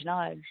 nudge,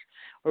 nudge.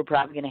 We're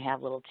probably going to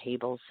have little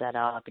tables set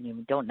up, and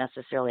you don't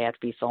necessarily have to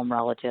be film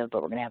relative,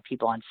 but we're going to have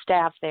people on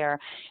staff there.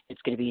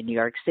 It's going to be in New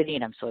York City,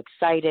 and I'm so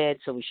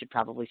excited, so we should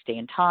probably stay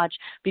in touch,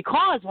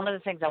 because one of the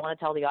things I want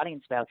to tell the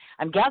audience about,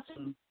 I'm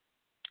guessing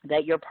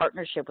that your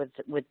partnership with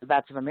the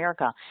Vets of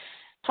America,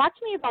 talk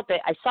to me about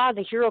I saw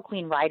the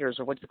HeroClean writers,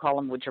 or what you call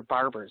them, which are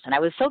barbers. And I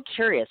was so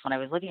curious when I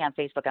was looking on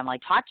Facebook. I'm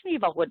like, talk to me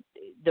about what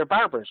they're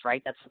barbers,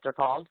 right? That's what they're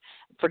called.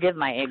 Forgive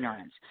my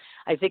ignorance.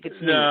 I think it's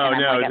no. We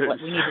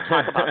need to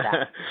talk about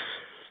that.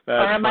 That's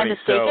or am funny. I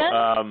mistaken?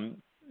 So,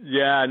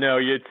 yeah, no,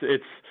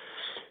 it's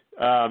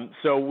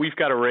so we've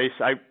got a race.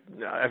 I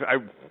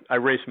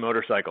race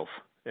motorcycles,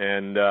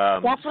 and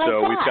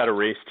so we've got a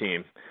race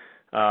team.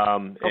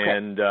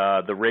 And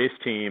the race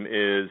team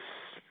is,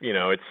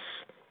 it's,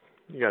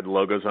 you got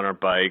logos on our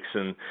bikes.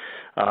 And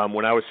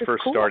when I was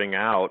first starting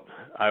out,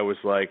 I was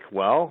like,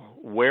 well,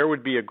 where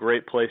would be a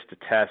great place to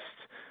test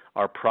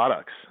our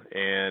products?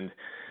 And,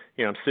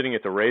 I'm sitting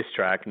at the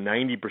racetrack.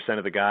 90%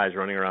 of the guys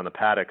running around the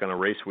paddock on a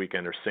race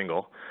weekend are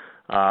single.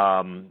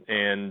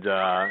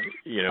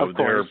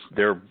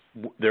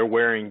 They're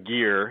wearing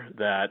gear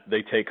that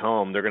they take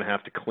home. They're going to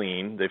have to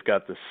clean. They've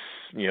got this,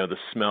 the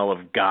smell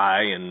of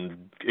guy and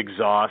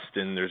exhaust,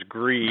 and there's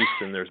grease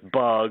and there's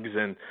bugs,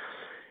 and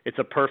it's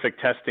a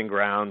perfect testing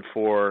ground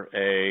for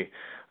a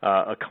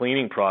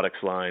cleaning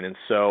products line. And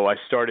so I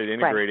started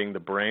integrating the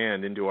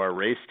brand into our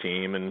race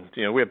team, and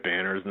we have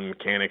banners, and the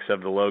mechanics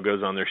have the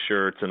logos on their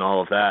shirts and all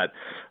of that.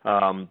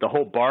 The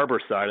whole barber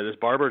side of this,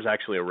 barber is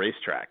actually a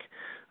racetrack.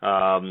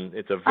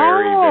 It's a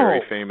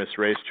very famous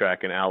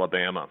racetrack in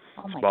Alabama.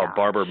 It's called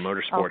Barber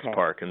Motorsports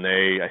Park, and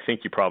I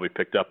think you probably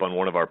picked up on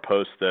one of our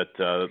posts that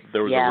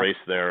there was a race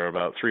there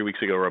about 3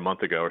 weeks ago or a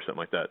month ago or something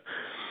like that.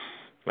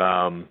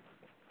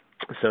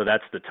 So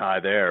that's the tie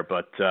there.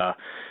 But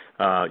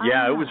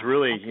it was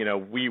really,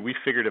 we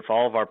figured if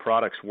all of our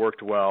products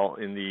worked well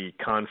in the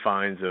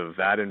confines of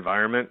that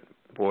environment,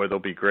 boy, they'll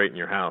be great in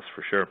your house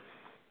for sure.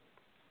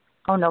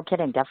 Oh, no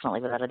kidding. Definitely,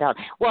 without a doubt.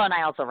 Well, and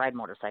I also ride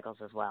motorcycles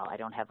as well. I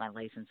don't have my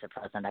license at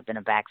present. I've been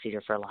a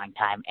backseater for a long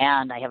time.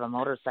 And I have a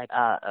motorcycle,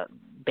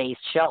 based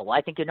show. Well,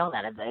 I think you know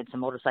that. It's a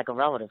motorcycle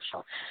relative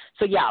show.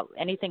 So, yeah,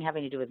 anything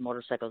having to do with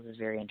motorcycles is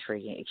very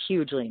intriguing,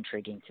 hugely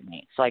intriguing to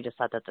me. So I just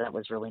thought that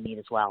was really neat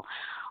as well.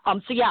 So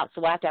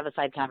we'll have to have a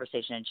side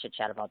conversation and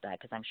chit-chat about that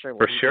because I'm sure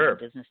we'll be doing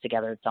business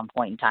together at some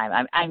point in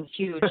time. I'm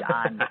huge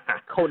on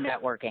code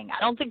networking. I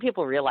don't think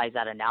people realize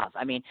that enough.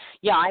 I mean,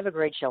 yeah, I have a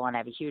great show and I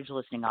have a huge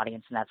listening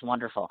audience, and that's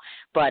wonderful.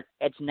 But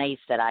it's nice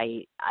that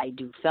I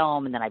do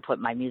film and then I put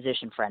my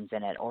musician friends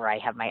in it, or I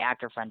have my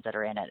actor friends that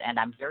are in it, and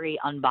I'm very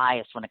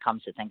unbiased when it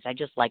comes to things. I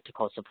just like to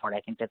co-support. I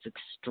think that's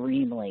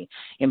extremely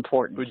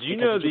important. Would you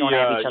know the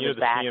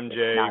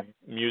CMJ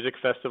Music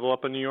Festival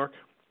up in New York?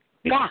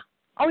 Yeah.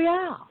 Oh,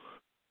 yeah.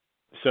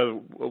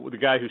 So the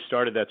guy who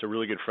started that's a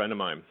really good friend of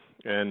mine.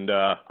 And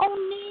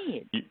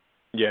neat.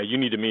 You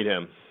need to meet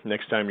him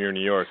next time you're in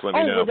New York. Let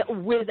me know.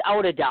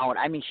 Without a doubt.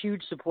 I'm a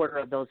huge supporter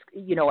of those,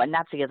 and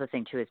that's the other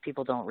thing, too, is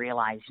people don't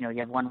realize, you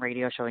have one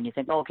radio show and you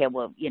think, okay,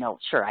 well,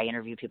 sure, I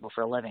interview people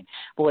for a living.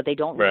 But what they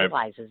don't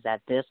realize is that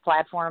this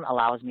platform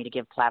allows me to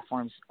give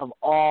platforms of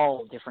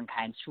all different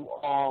kinds to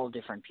all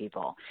different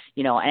people,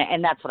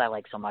 and that's what I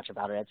like so much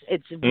about it.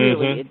 It's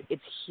really,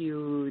 it's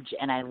huge,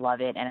 and I love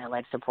it, and I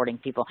like supporting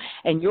people.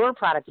 And your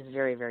product is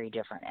very, very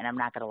different, and I'm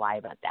not going to lie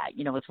about that.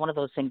 It's one of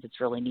those things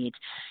that's really neat,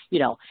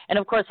 and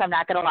of course, I'm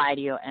not going to lie to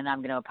you, and I'm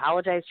going to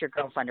apologize to your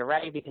girlfriend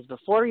already, because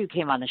before you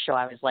came on the show,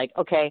 I was like,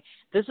 okay,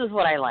 this is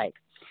what I like.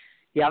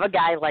 You have a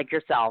guy like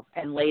yourself,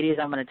 and ladies,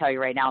 I'm going to tell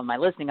you right now in my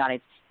listening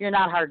audience, you're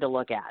not hard to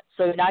look at.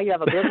 So now you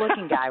have a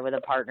good-looking guy with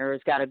a partner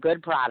who's got a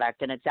good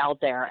product, and it's out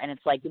there, and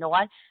it's like, you know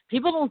what?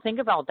 People don't think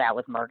about that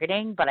with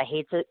marketing, but I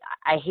hate to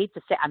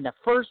say, I'm the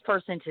first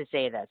person to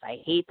say this. I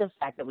hate the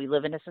fact that we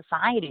live in a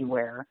society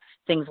where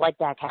things like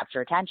that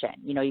capture attention.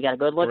 You got a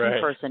good-looking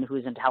person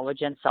who's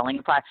intelligent, selling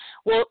a product.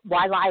 Well,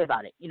 why lie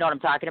about it? You know what I'm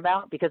talking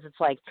about? Because it's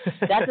like,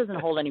 that doesn't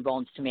hold any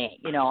bones to me.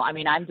 I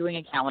mean, I'm doing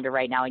a calendar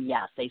right now, and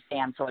yes, they say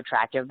I'm so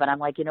attractive, but I'm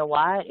like, you know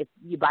what? If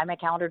you buy my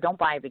calendar, don't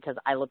buy it because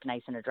I look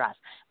nice in a dress.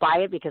 Buy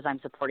it because I'm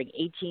supporting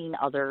 18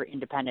 other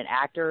independent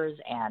actors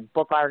and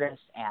book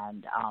artists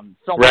and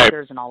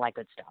filmmakers and all that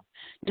good stuff.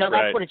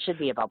 That's what it should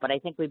be about. But I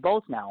think we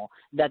both know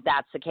that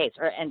that's the case.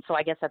 And so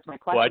I guess that's my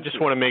question. Well, I just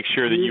want to make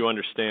sure that you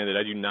understand that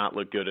I do not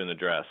look good in a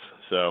dress.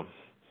 So.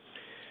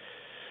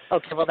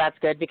 Okay, well, that's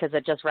good because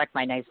it just wrecked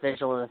my nice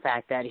visual of the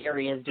fact that here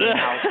he is doing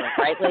housework,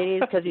 right,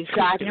 ladies? Because he's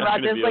talking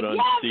about this, like, I'm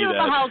doing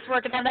the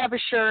housework and I have a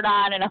shirt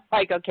on, and I'm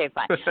like, okay,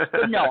 fine.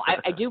 But no,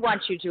 I do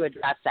want you to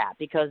address that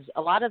because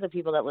a lot of the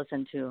people that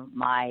listen to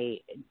my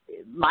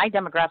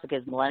demographic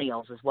is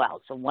millennials as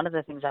well. So one of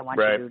the things I want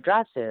you to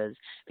address is,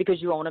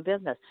 because you own a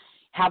business,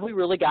 have we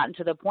really gotten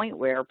to the point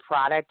where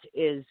product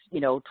is,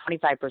 25%,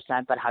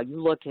 but how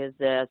you look is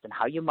this and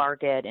how you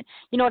market? And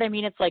you know what I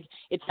mean? It's like,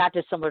 it's not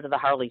dissimilar to the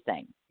Harley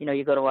thing.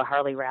 You go to a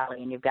Harley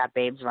rally and you've got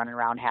babes running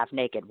around half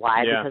naked.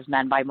 Why? Yeah. Because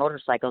men buy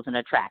motorcycles and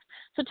it tracks.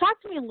 So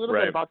talk to me a little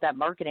bit about that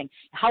marketing.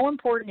 How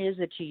important is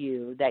it to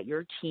you that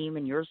your team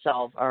and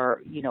yourself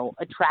are,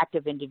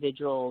 attractive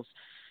individuals?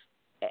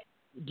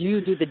 Do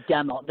you do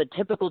the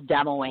typical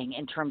demoing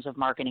in terms of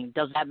marketing?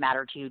 Does that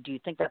matter to you? Do you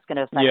think that's going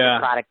to affect your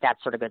product, that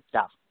sort of good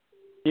stuff?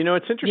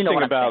 It's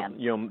interesting about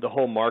the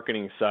whole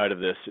marketing side of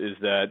this is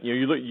that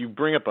you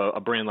bring up a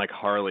brand like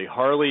Harley.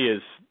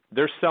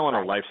 They're selling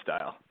a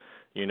lifestyle.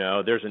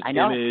 There's an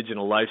image and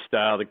a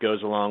lifestyle that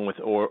goes along with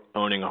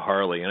owning a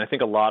Harley, and I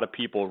think a lot of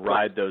people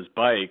ride those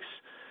bikes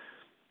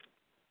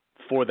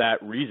for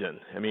that reason.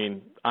 I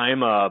mean,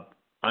 I'm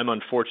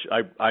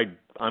unfortunate.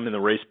 I'm in the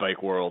race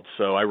bike world,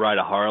 so I ride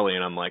a Harley,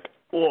 and I'm like,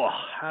 oh,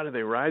 how do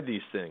they ride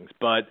these things?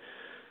 But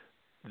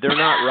they're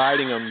not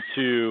riding them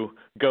to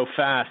go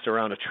fast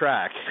around a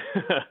track.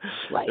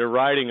 They're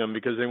riding them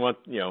because they want,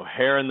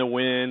 hair in the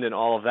wind and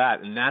all of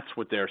that, and that's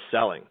what they're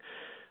selling.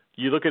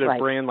 You look at a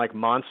brand like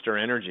Monster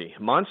Energy.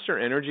 Monster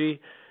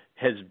Energy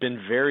has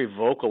been very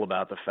vocal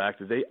about the fact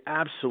that they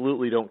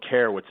absolutely don't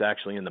care what's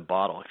actually in the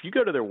bottle. If you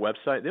go to their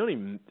website, they don't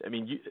even,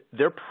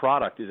 their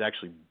product is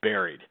actually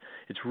buried.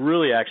 It's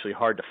really actually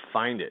hard to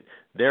find it.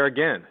 They're,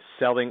 again,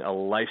 selling a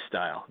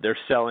lifestyle. They're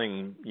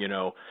selling,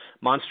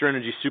 Monster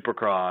Energy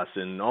Supercross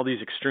and all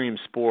these extreme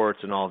sports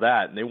and all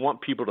that, and they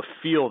want people to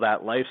feel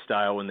that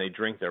lifestyle when they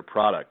drink their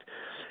product.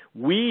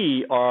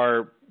 We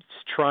are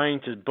trying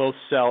to both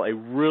sell a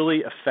really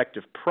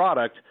effective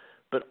product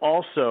but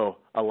also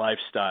a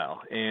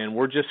lifestyle. And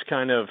we're just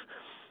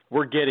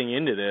we're getting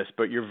into this,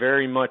 but you're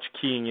very much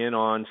keying in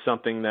on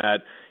something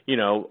that,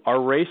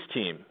 our race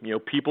team,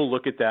 people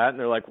look at that and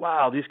they're like,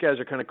 wow, these guys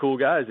are kind of cool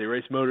guys. They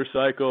race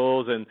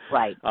motorcycles and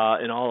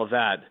all of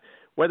that.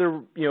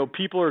 Whether,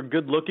 people are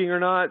good looking or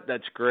not,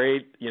 that's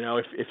great.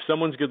 If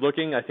someone's good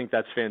looking, I think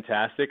that's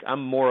fantastic.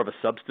 I'm more of a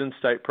substance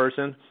type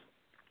person.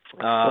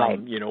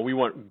 We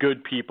want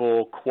good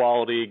people,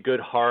 quality, good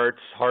hearts,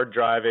 hard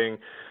driving,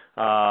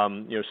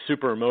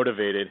 super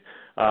motivated.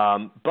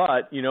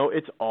 But,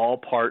 it's all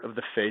part of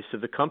the face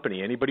of the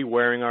company. Anybody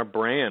wearing our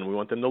brand, we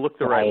want them to look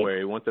the right way.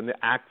 We want them to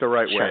act the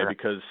right way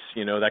because,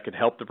 that could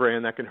help the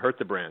brand, that can hurt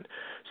the brand.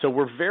 So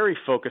we're very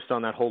focused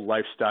on that whole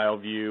lifestyle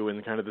view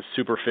and kind of the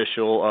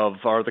superficial of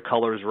are the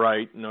colors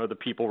right and are the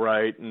people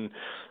right and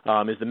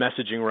is the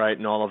messaging right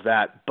and all of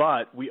that.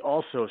 But we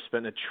also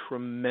spend a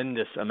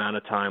tremendous amount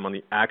of time on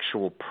the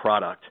actual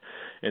product.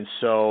 And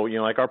so,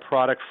 like our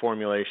product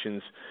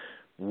formulations,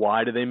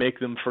 why do they make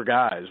them for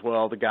guys?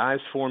 Well, the guys'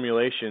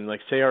 formulation,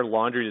 like say our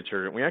laundry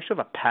detergent, we actually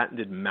have a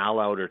patented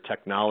malodor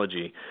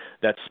technology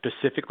that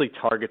specifically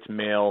targets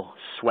male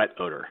sweat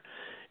odor.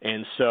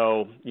 And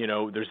so,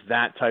 there's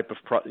that type of,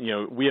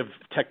 we have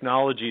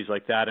technologies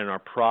like that in our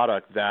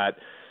product that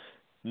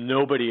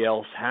nobody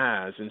else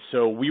has. And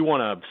so we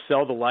want to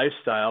sell the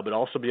lifestyle, but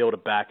also be able to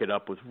back it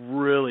up with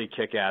really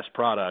kick-ass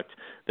product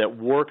that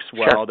works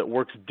well, that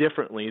works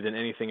differently than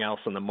anything else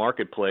in the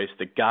marketplace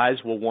that guys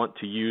will want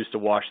to use to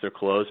wash their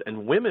clothes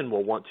and women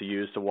will want to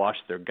use to wash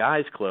their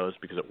guys' clothes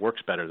because it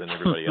works better than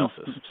everybody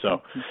else's.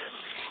 So.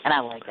 And I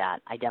like that.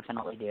 I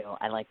definitely do.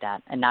 I like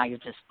that. And now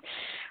you've just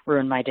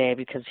ruined my day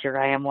because here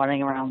I am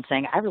running around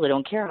saying, I really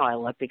don't care how I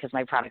look because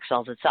my product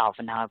sells itself.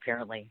 And now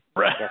apparently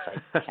I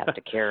guess I have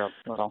to care a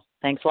little.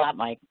 Thanks a lot,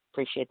 Mike.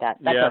 Appreciate that.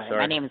 That's all right. Sorry.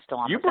 My name is still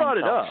on you the thing. You brought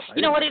it up.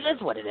 You know what? It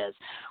is what it is.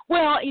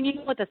 Well, and you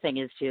know what the thing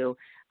is, too?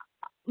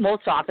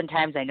 Most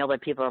oftentimes I know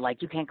that people are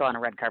like, you can't go on a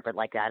red carpet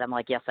like that. I'm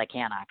like, yes, I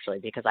can actually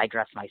because I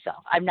dress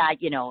myself. I'm not,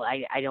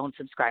 I don't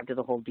subscribe to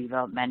the whole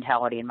diva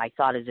mentality. And my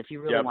thought is if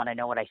you really want to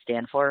know what I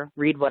stand for,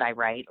 read what I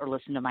write or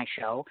listen to my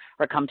show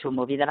or come to a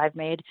movie that I've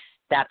made.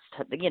 That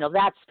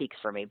speaks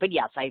for me. But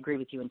yes, I agree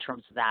with you in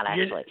terms of that,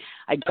 actually.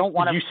 I don't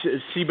want to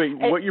 – see, but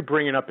what you're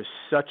bringing up is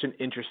such an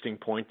interesting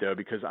point, though,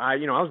 because I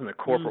was in the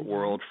corporate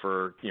world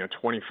for,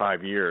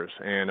 25 years.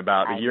 And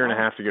about a year and a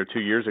half ago, 2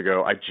 years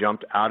ago, I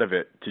jumped out of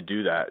it to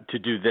do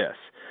this.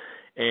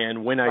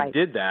 And when I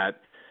did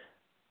that,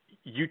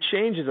 you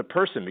change as a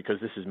person because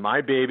this is my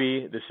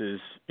baby. This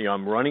is,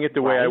 I'm running it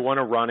the way I want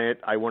to run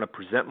it. I want to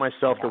present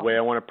myself the way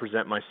I want to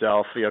present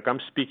myself. I'm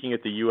speaking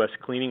at the U.S.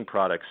 Cleaning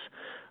Products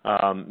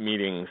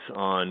meetings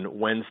on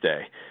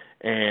Wednesday,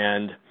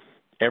 and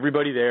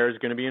everybody there is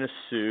going to be in a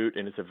suit,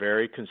 and it's a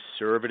very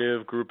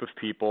conservative group of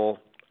people.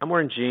 I'm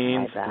wearing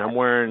jeans, and I'm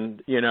wearing,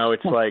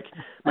 it's like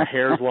my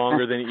hair's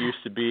longer than it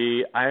used to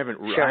be. I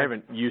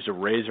haven't used a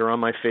razor on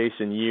my face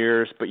in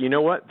years, but you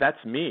know what?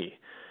 That's me.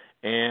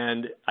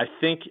 And I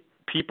think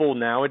people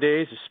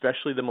nowadays,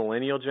 especially the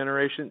millennial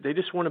generation, they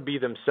just want to be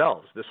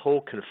themselves. This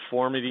whole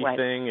conformity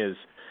thing is,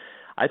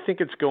 I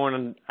think it's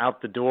going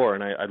out the door,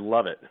 and I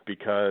love it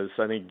because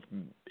I think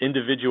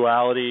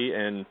individuality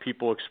and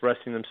people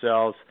expressing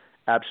themselves,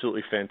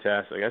 absolutely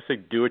fantastic. I say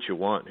do what you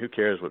want. Who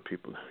cares what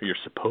you're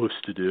supposed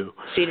to do?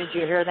 See, did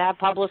you hear that,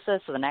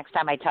 publicist? So the next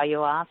time I tell you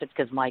off, it's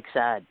because Mike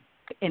said.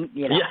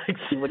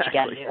 Exactly. What you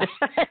got to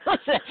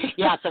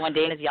do. So when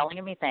Dana's yelling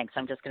at me, thanks.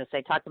 I'm just going to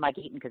say, talk to Mike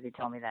Eaton because he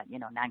told me that,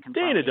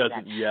 non-conformity. Dana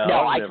doesn't yell.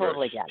 No, I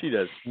totally get it. She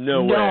does.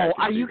 No way. No,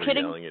 are you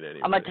kidding?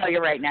 I'm going to tell you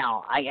right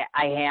now.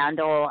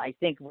 I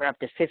think we're up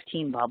to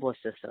 15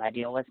 publicists that I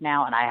deal with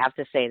now, and I have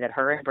to say that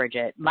her and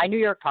Bridget, my New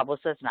York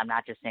publicists, and I'm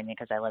not just saying it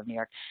because I live in New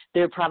York,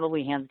 they're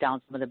probably hands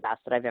down some of the best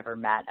that I've ever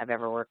met, I've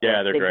ever worked with.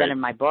 They're They've great. been in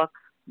my book.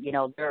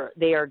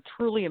 They are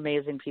truly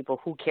amazing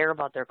people who care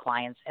about their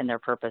clients and their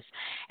purpose.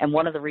 And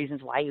one of the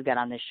reasons why you got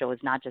on this show is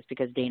not just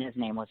because Dana's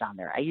name was on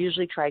there. I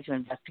usually try to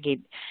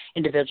investigate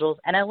individuals,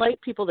 and I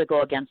like people that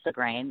go against the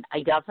grain.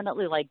 I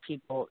definitely like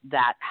people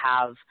that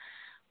have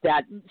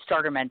that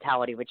starter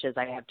mentality, which is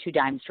I have two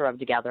dimes to rub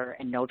together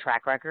and no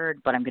track record,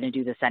 but I'm going to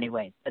do this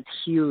anyway. That's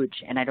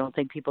huge, and I don't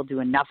think people do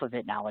enough of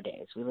it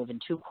nowadays. We live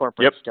in too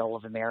corporate still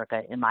of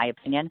America, in my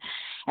opinion,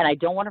 and I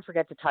don't want to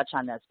forget to touch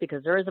on this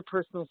because there is a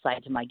personal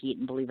side to Mike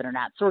Eaton, believe it or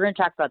not. So we're going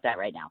to talk about that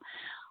right now.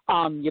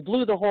 You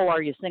blew the whole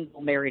are you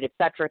single, married, et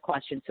cetera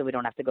question, so we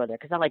don't have to go there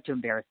because I like to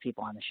embarrass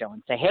people on the show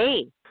and say,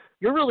 hey,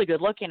 you're really good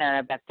looking, and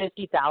I bet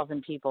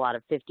 50,000 people out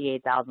of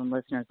 58,000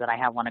 listeners that I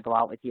have want to go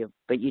out with you,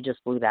 but you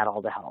just blew that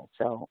all to hell.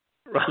 So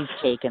he's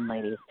taken,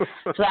 ladies.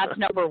 So that's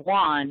number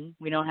one.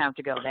 We don't have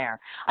to go there.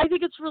 I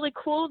think it's really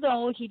cool,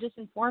 though. He just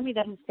informed me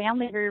that his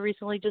family very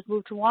recently just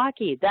moved to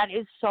Milwaukee. That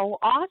is so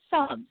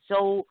awesome.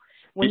 So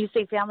when you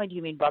say family, do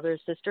you mean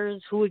brothers,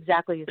 sisters? Who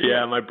exactly is it?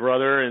 Yeah, my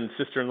brother and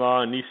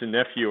sister-in-law and niece and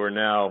nephew are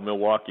now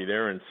Milwaukee.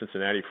 They're in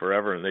Cincinnati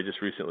forever, and they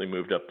just recently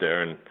moved up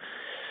there. And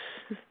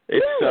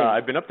it's really?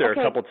 I've been up there a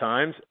couple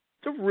times.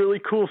 It's a really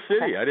cool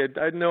city.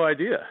 I had no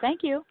idea. Thank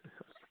you.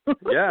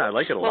 Yeah, I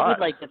like it a well, lot.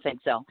 we'd like to think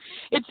so.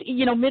 It's,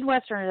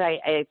 Midwesterners,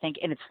 I think,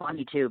 and it's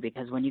funny, too,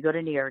 because when you go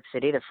to New York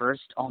City, the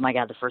first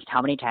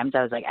how many times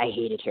I was like, I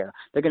hate it here.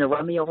 They're going to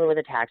run me over with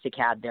a taxi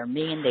cab. They're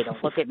mean. They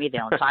don't look at me. They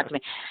don't talk to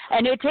me.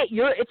 And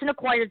it's an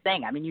acquired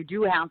thing. I mean, you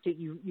do have to,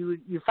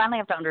 you finally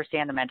have to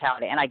understand the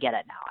mentality, and I get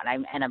it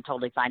now, and I'm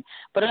totally fine.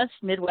 But us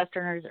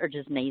Midwesterners are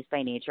just nice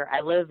by nature.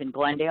 I live in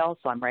Glendale,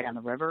 so I'm right on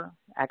the river,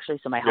 actually.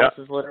 So my house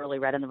is literally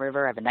right on the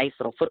river. I have a nice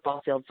little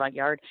football field front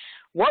yard.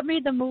 What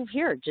made them move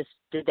here? Just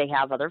did they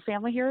have other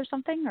family here or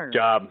something? Or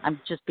job. I'm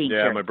just being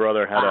curious. My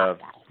brother had a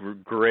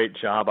great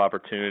job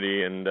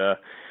opportunity, and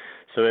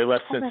so they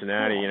left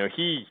Cincinnati. Cool. You know,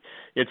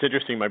 it's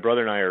interesting. My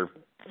brother and I are,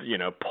 you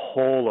know,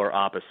 polar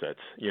opposites.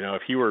 You know,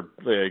 if you were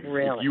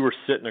if you were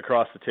sitting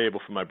across the table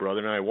from my brother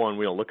and I, one,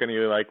 we don't look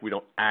anything alike, we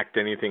don't act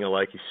anything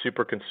alike. He's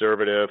super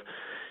conservative,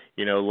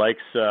 you know,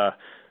 likes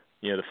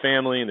you know, the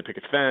family and the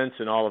picket fence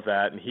and all of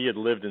that. And he had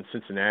lived in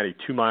Cincinnati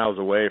 2 miles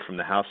away from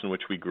the house in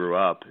which we grew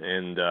up.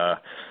 And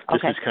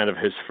this is kind of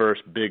his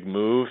first big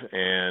move,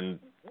 and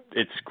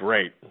it's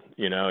great.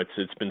 You know,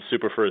 it's been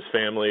super for his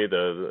family.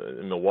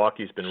 The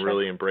Milwaukee's been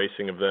really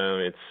embracing of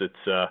them.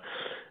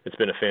 It's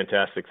been a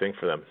fantastic thing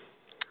for them.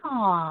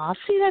 Aw,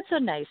 see, that's so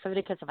nice.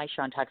 Somebody because my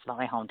show talks about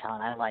my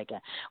hometown. I like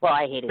it. Well,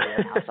 I hate it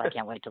here now, so I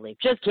can't wait to leave.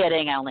 Just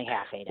kidding. I only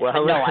half hate it. Well,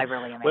 but no, I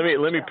really am.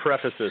 Let me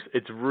preface this.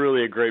 It's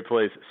really a great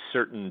place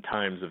certain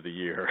times of the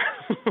year.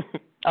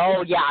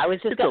 Oh, yeah. I was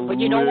just going, but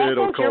you know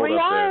what? Here we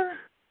are. There.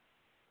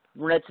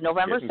 It's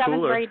November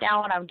 7th right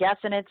now, and I'm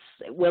guessing it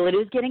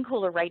is getting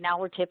cooler right now.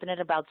 We're tipping at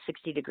about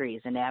 60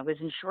 degrees, and I was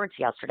in shorts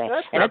yesterday.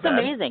 And it's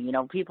amazing. You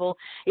know, people,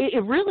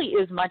 it really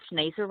is much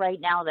nicer right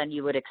now than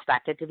you would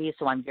expect it to be,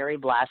 so I'm very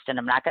blessed. And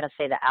I'm not going to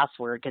say the S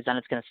word because then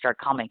it's going to start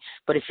coming.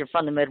 But if you're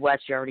from the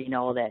Midwest, you already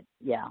know that,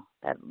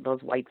 that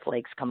those white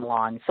flakes come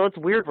along. So it's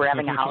weird. We're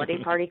having a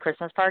holiday party,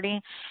 Christmas party,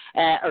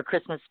 or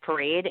Christmas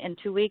parade in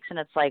 2 weeks, and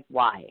it's like,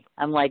 why?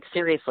 I'm like,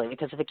 seriously,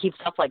 because if it keeps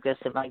up like this,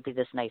 it might be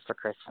this nice for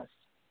Christmas.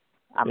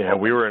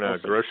 We were in a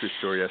grocery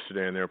store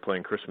yesterday, and they were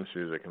playing Christmas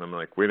music, and I'm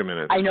like, wait a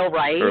minute. I know,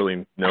 right?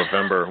 Early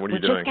November. What are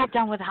you doing? We just got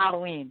done with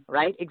Halloween,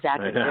 right?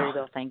 Exactly. There you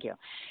go. Thank you.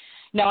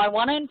 Now, I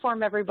want to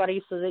inform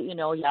everybody so that you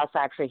know, yes,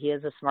 actually, he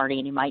is a smarty,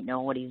 and he might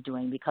know what he's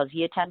doing because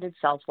he attended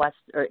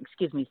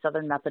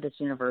Southern Methodist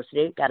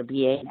University, got a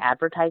BA in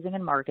advertising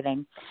and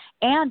marketing,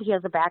 and he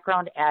has a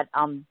background at,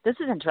 this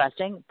is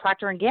interesting,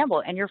 Procter &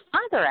 Gamble, and your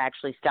father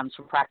actually stems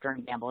from Procter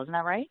 & Gamble, isn't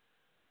that right?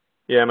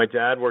 Yeah, my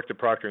dad worked at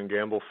Procter &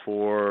 Gamble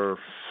for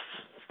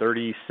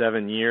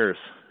 37 years.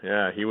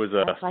 Yeah, he was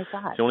the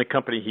only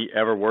company he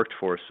ever worked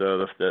for.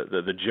 So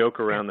the joke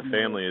around the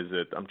family is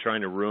that I'm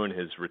trying to ruin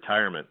his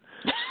retirement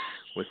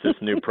with this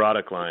new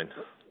product line.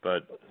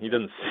 But he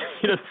doesn't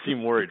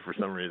seem worried for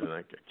some reason.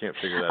 I can't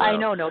figure that out. I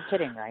know, no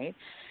kidding, right?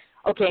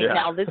 Okay,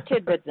 Now this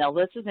tidbit,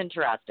 this is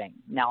interesting.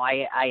 Now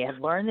I have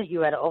learned that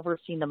you had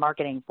overseen the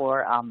marketing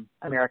for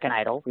American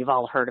Idol. We've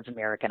all heard of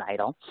American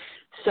Idol.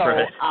 So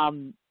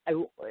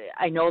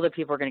I know that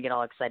people are going to get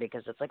all excited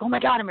because it's like, oh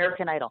my God,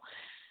 American Idol.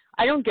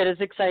 I don't get as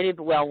excited,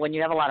 when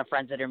you have a lot of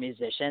friends that are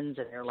musicians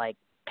and they're like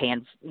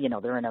paying,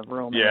 they're in a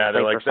room. Yeah,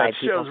 they're like, that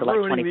show's for like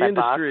ruining the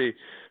industry.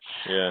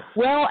 Yeah.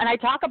 Well, and I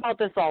talk about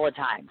this all the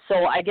time.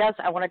 So I guess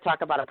I want to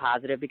talk about a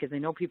positive because I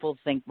know people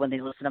think when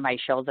they listen to my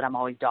shows that I'm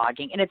always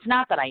dogging. And it's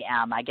not that I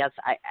am. I guess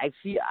I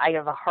feel I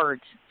have a heart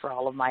for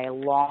all of my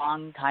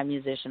long-time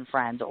musician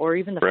friends or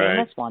even the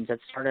famous ones that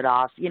started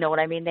off. You know what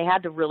I mean? They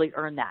had to really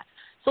earn that.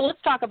 So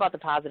let's talk about the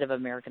positive of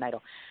American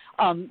Idol.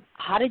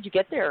 How did you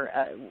get there?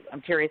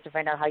 I'm curious to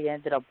find out how you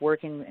ended up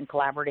working and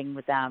collaborating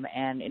with them.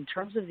 And in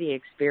terms of the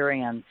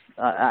experience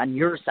on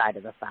your side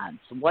of the fence,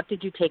 what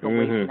did you take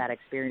away from that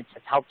experience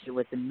that's helped you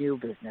with the new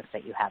business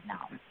that you have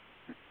now?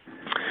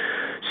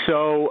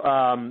 So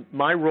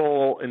my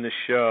role in the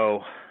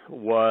show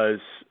was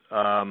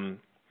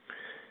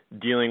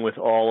dealing with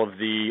all of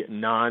the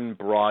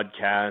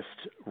non-broadcast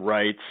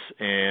rights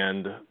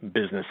and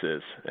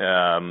businesses.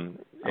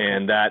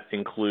 And that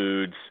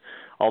includes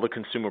all the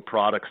consumer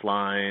products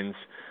lines,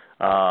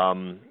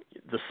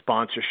 the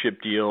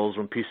sponsorship deals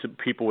when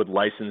people would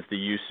license the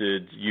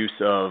use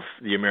of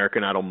the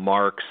American Idol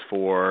marks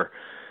for,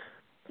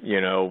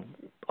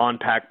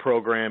 on-pack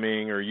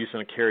programming or use on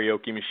a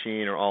karaoke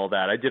machine or all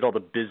that. I did all the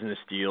business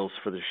deals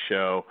for the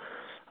show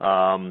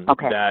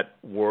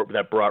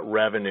that brought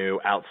revenue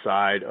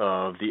outside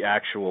of the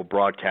actual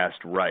broadcast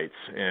rights.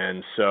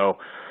 And so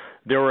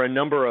there were a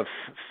number of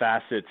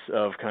facets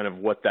of kind of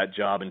what that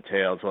job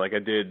entailed. So like I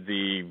did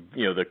the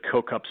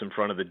Coke cups in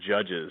front of the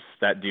judges,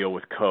 that deal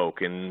with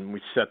Coke, and we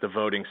set the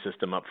voting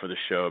system up for the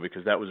show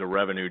because that was a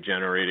revenue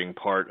generating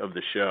part of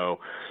the show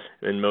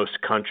in most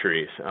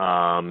countries.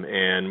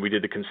 And we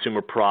did the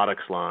consumer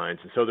products lines.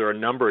 And so there are a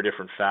number of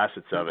different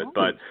facets of it.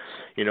 But,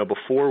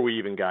 before we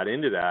even got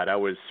into that, I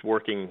was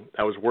working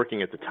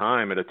at the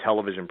time at a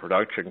television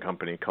production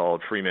company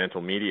called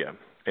Fremantle Media,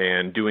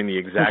 and doing the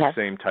exact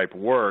same type of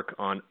work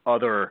on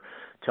other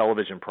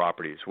television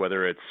properties,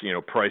 whether it's,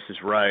 Price is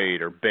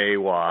Right or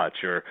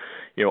Baywatch or,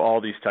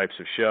 all these types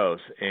of shows.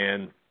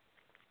 And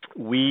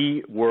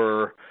we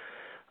were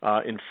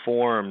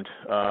informed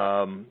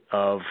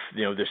of,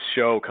 this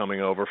show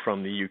coming over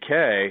from the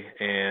UK,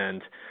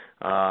 and,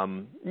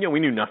 we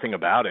knew nothing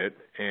about it.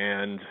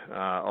 And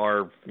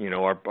our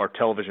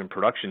television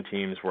production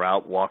teams were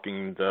out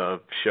walking the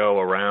show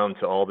around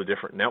to all the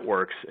different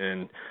networks,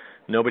 and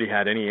nobody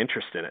had any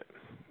interest in it.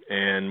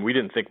 And we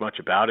didn't think much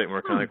about it. And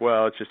we're kind of like,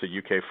 well, it's just a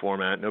UK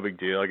format. No big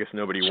deal. I guess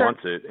nobody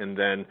wants it. And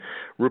then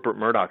Rupert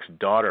Murdoch's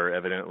daughter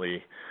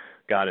evidently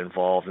got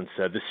involved and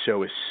said, this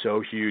show is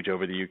so huge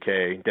over the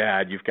UK.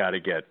 Dad, you've got to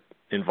get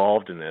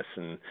involved in this.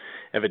 And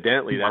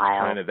evidently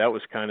that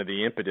was kind of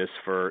the impetus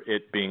for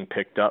it being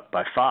picked up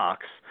by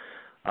Fox.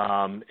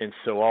 And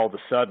so all of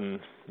a sudden,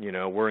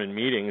 we're in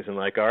meetings and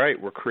like, all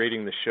right, we're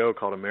creating this show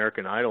called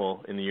American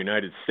Idol in the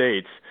United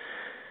States.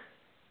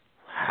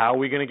 How are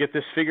we going to get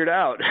this figured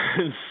out?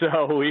 And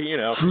so we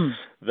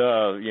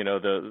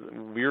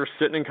were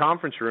sitting in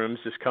conference rooms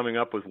just coming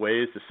up with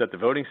ways to set the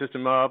voting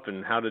system up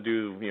and how to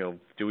do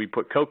we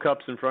put Coke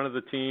cups in front of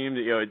the team?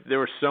 There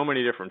were so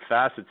many different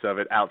facets of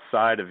it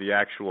outside of the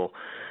actual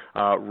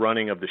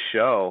running of the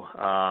show.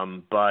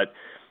 But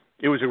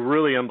it was a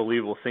really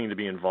unbelievable thing to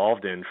be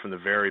involved in from the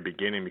very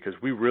beginning because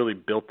we really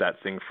built that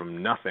thing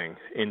from nothing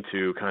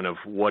into kind of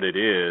what it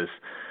is.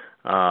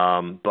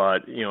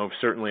 But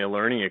certainly a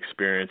learning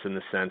experience in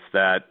the sense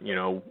that,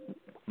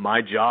 my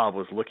job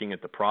was looking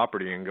at the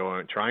property and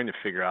trying to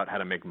figure out how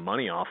to make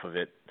money off of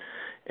it.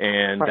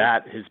 And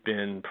that has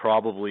been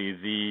probably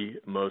the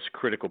most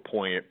critical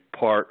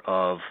part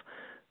of,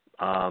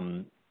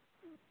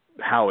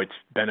 how it's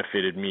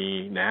benefited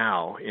me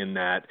now in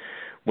that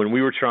when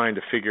we were trying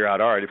to figure out,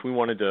 all right, if we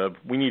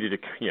needed a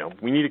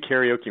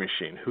karaoke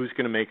machine, who's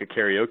going to make a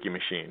karaoke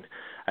machine?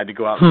 I had to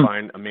go out and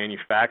find a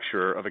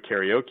manufacturer of a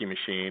karaoke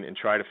machine and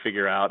try to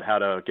figure out how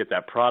to get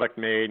that product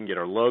made and get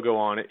our logo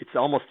on it. It's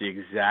almost the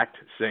exact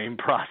same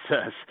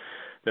process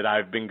that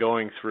I've been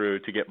going through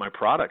to get my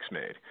products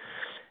made.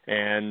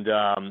 And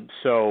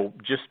so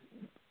just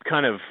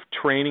kind of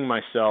training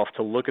myself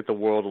to look at the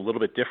world a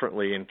little bit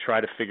differently and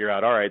try to figure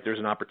out, all right, there's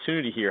an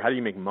opportunity here. How do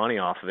you make money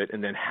off of it?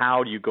 And then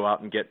how do you go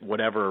out and get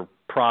whatever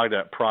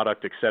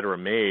product, et cetera,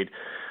 made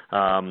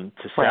to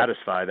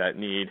satisfy that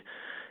need?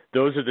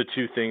 Those are the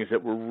two things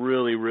that were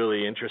really,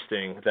 really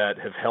interesting that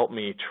have helped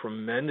me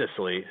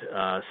tremendously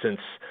since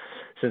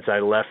I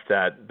left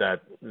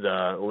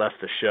left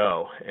the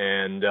show.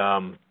 And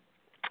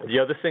the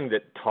other thing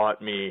that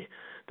taught me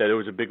that it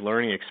was a big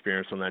learning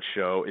experience on that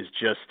show is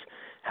just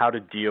how to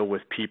deal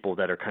with people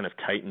that are kind of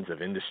titans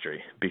of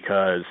industry.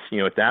 Because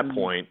at that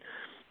point,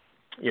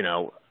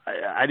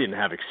 I didn't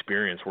have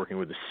experience working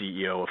with the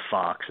CEO of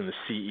Fox and the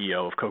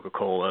CEO of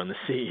Coca-Cola and the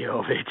CEO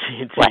of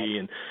AT&T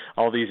and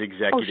all these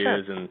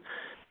executives. And,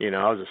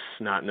 I was a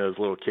snot-nosed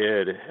little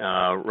kid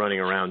running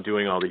around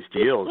doing all these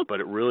deals, but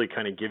it really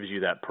kind of gives you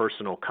that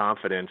personal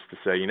confidence to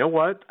say, you know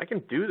what, I can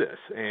do this.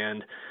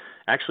 And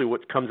actually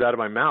what comes out of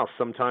my mouth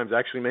sometimes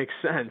actually makes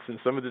sense in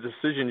some of the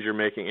decisions you're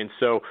making. And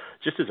so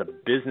just as a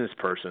business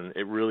person,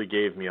 it really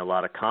gave me a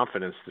lot of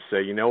confidence to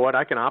say, you know what,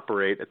 I can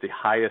operate at the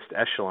highest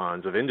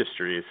echelons of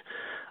industries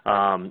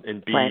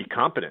and be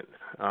competent,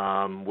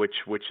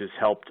 which has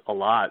helped a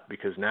lot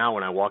because now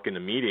when I walk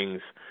into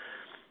meetings,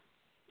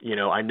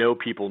 I know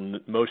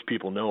most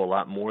people know a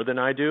lot more than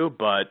I do,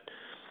 but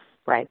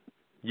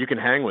you can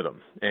hang with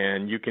them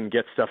and you can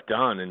get stuff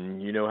done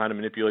and you know how to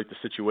manipulate the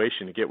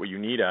situation to get what you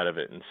need out of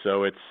it. And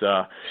so it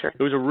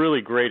was a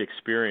really great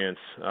experience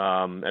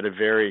at a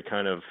very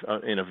kind of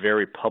in a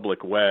very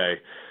public way,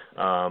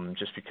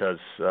 just because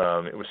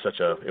it was such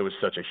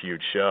a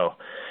huge show.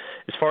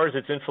 As far as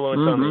its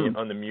influence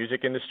on the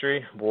music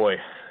industry, boy,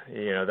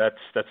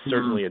 that's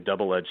certainly a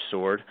double-edged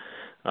sword.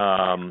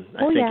 I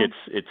think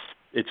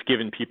it's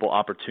given people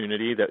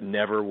opportunity that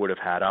never would have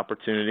had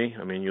opportunity.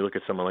 I mean, you look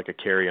at someone like a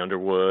Carrie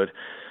Underwood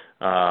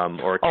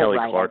or a Kelly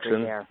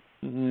Clarkson.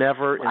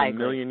 Never in a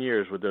million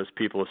years would those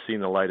people have seen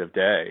the light of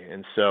day.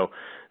 And so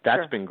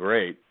that's been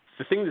great.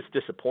 The thing that's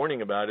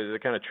disappointing about it is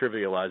it kind of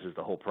trivializes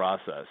the whole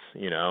process,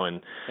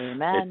 and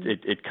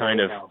it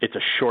kind of it's a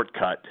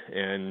shortcut,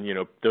 and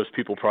those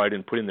people probably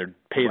didn't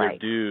pay their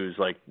dues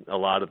like a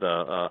lot of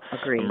the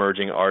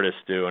emerging artists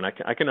do, and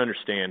I can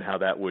understand how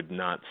that would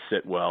not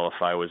sit well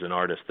if I was an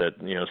artist that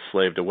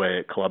slaved away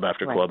at club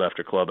after club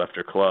after club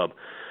after club,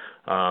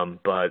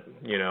 but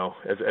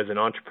as an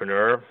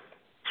entrepreneur,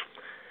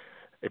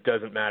 it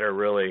doesn't matter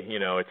really.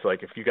 It's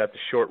like if you got the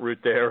short route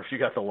there, if you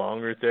got the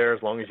long route there,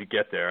 as long as you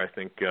get there, I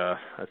think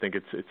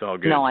it's all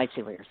good. No, I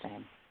see what you're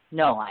saying.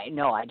 No,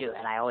 I do,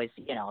 and I always,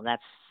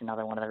 that's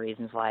another one of the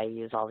reasons why I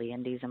use all the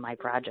indies in my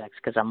projects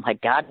because I'm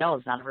like, God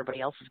knows, not everybody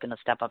else is going to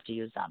step up to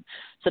use them.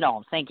 So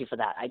no, thank you for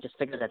that. I just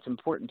figured that's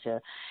important to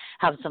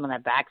have some of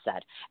that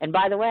backside. And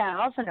by the way,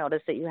 I also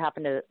noticed that you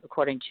happen to,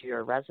 according to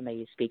your resume,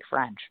 you speak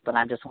French. But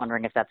I'm just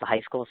wondering if that's a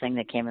high school thing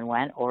that came and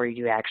went, or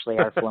you actually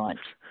are fluent.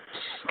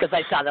 Because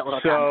I saw that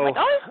little comment, like, oh,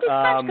 I speak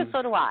French, because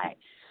so do I.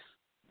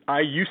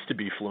 I used to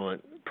be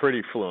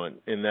pretty fluent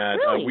in that.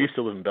 Really? We used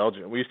to live in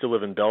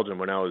Belgium.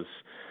 When I was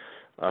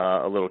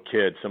a little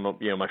kid.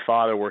 My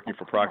father working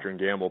for Procter &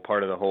 Gamble,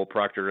 part of the whole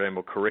Procter &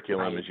 Gamble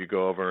curriculum is you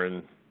go over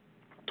and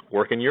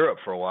work in Europe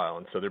for a while.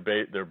 And so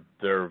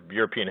their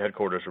European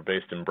headquarters were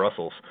based in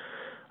Brussels.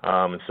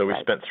 And so we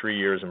spent 3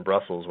 years in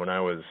Brussels when I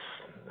was,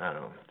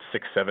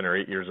 6, 7, or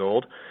 8 years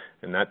old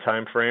in that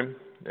time frame.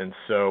 And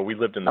so we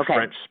lived in the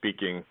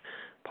French-speaking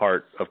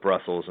part of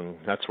Brussels, and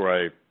that's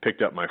where I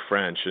picked up my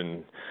French.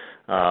 And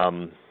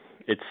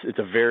it's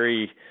a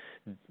very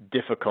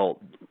difficult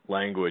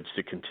language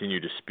to continue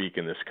to speak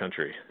in this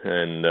country,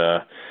 and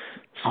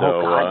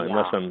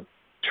unless I'm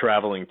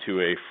traveling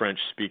to a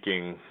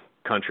French-speaking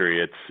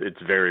country,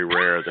 it's very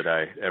rare that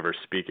I ever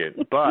speak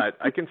it. But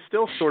I can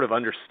still sort of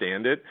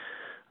understand it.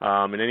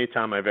 And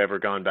anytime I've ever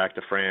gone back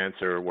to France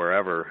or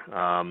wherever,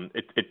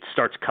 it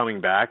starts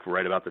coming back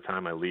right about the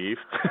time I leave.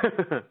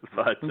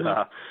 But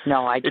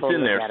no, I it's totally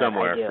in there get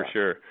somewhere it. for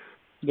sure.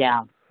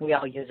 Yeah, we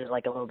all use it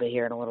like a little bit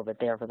here and a little bit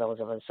there for those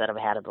of us that have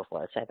had it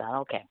before. So I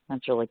thought, okay,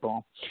 that's really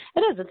cool.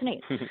 It is. It's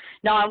neat.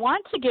 Now, I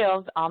want to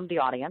give the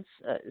audience,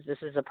 this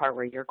is the part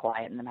where you're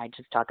quiet, and then I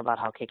just talk about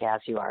how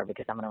kick-ass you are,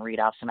 because I'm going to read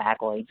off some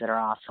accolades that are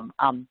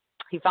awesome.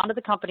 He founded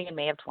the company in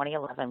May of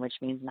 2011, which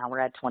means now we're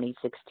at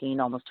 2016,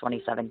 almost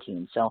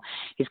 2017. So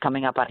he's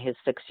coming up on his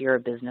 6th year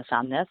of business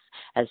on this.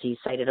 As he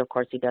cited, of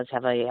course, he does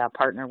have a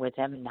partner with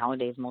him, and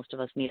nowadays most of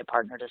us need a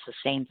partner to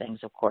sustain things,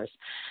 of course.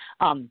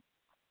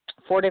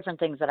 4 different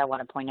things that I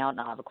want to point out, and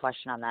I'll have a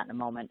question on that in a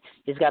moment.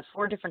 He's got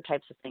 4 different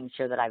types of things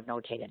here that I've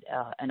notated: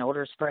 an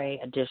odor spray,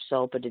 a dish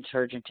soap, a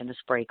detergent, and a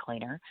spray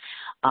cleaner.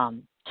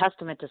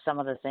 Testament to some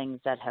of the things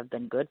that have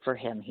been good for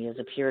him. He has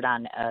appeared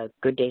on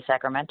Good Day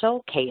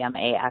Sacramento,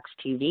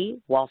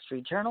 KMAX-TV, Wall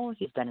Street Journal.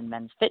 He's been in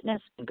Men's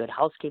Fitness and Good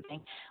Housekeeping,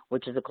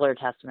 which is a clear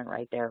testament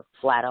right there,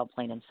 flat out,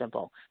 plain and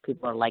simple.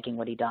 People are liking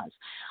what he does.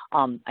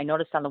 I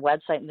noticed on the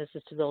website, and this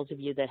is to those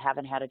of you that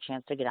haven't had a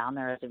chance to get on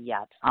there as of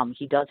yet,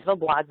 he does have a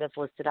blog that's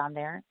listed on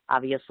there,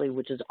 obviously,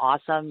 which is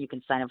awesome. You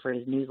can sign up for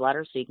his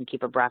newsletter so you can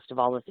keep abreast of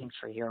all the things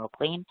for Hero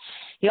Clean.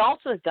 He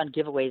also has done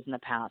giveaways in the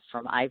past,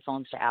 from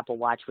iPhones to Apple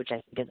Watch, which I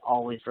think is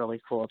always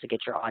really cool to get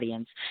your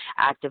audience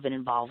active and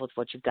involved with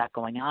what you've got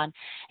going on.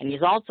 And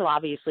he's also,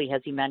 obviously,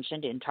 as he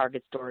mentioned, in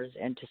Target stores,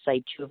 and to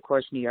say, too, of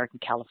course, New York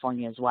and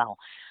California as well.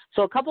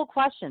 So a couple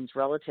questions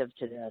relative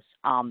to this.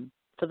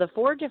 For the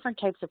 4 different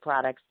types of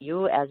products,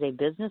 you as a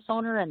business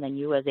owner and then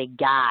you as a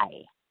guy,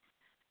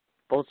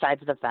 both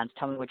sides of the fence,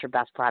 tell me what your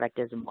best product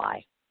is and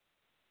why.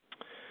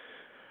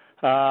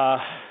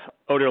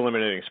 Odor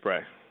eliminating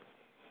spray.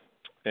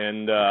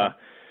 And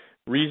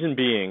reason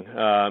being,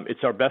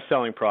 it's our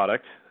best-selling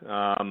product.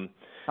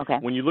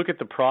 When you look at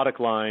the product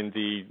line,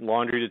 the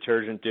laundry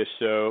detergent, dish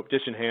soap,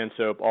 dish and hand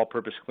soap,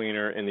 all-purpose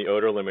cleaner, and the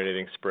odor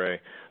eliminating spray,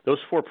 those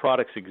 4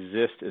 products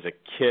exist as a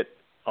kit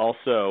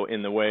also,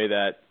 in the way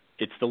that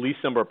it's the least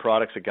number of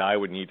products a guy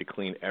would need to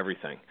clean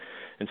everything.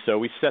 And so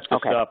we set this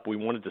up. We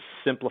wanted to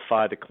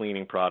simplify the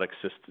cleaning products,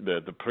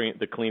 the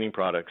cleaning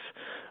products,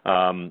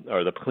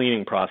 or the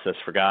cleaning process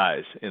for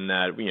guys. In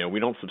that, we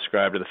don't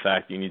subscribe to the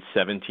fact that you need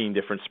 17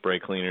 different spray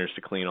cleaners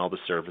to clean all the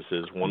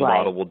surfaces. One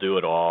bottle will do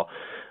it all.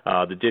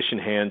 The dish and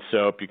hand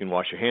soap, you can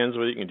wash your hands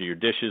with it. You can do your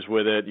dishes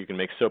with it. You can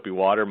make soapy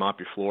water, mop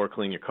your floor,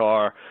 clean your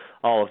car,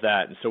 all of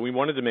that. And so we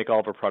wanted to make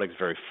all of our products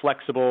very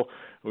flexible.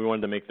 We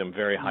wanted to make them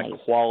very high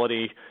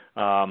quality,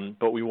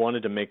 but we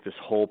wanted to make this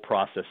whole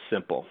process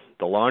simple.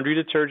 The laundry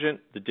detergent,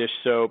 the dish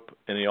soap,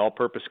 and the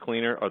all-purpose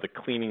cleaner are the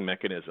cleaning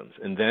mechanisms.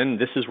 And then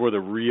this is where the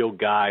real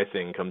guy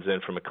thing comes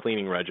in from a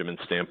cleaning regimen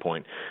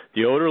standpoint.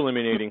 The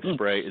odor-eliminating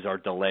spray is our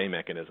delay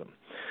mechanism.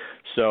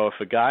 So if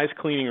a guy's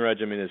cleaning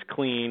regimen is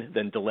clean,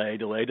 then delay,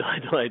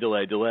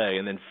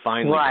 and then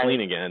finally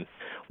clean again.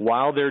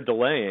 While they're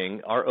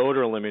delaying, our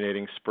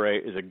odor-eliminating spray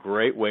is a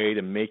great way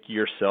to make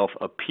yourself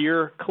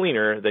appear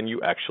cleaner than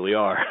you actually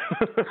are.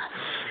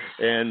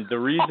 And the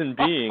reason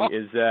being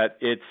is that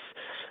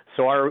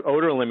so our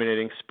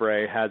odor-eliminating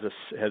spray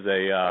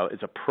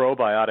it's a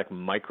probiotic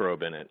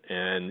microbe in it.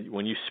 And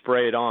when you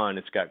spray it on,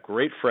 it's got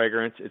great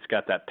fragrance. It's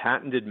got that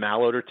patented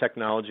malodor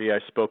technology I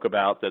spoke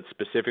about that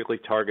specifically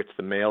targets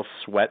the male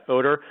sweat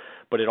odor.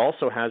 But it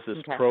also has this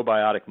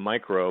probiotic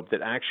microbe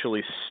that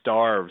actually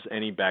starves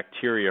any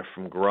bacteria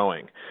from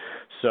growing.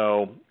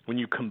 So when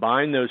you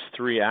combine those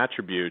 3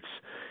 attributes,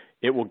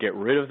 it will get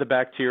rid of the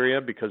bacteria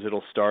because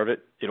it'll starve it.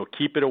 It'll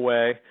keep it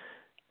away.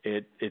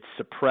 It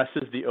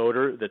suppresses the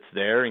odor that's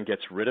there and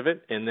gets rid of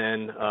it, and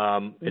then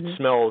it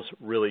smells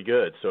really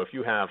good. So if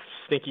you have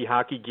stinky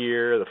hockey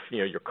gear,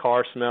 your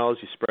car smells,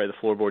 you spray the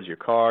floorboards of your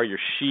car, your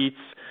sheets,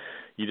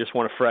 you just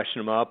want to freshen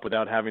them up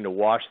without having to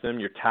wash them,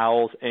 your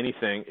towels,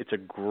 anything, it's a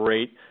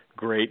great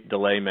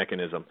delay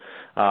mechanism,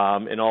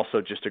 and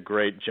also just a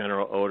great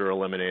general odor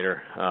eliminator.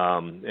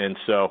 And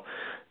so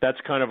that's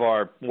kind of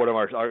our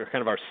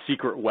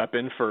secret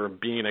weapon for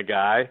being a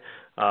guy.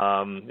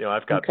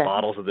 I've got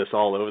bottles of this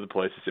all over the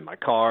place. It's in my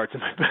car. It's in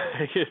my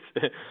bag.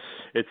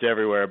 It's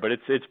everywhere. But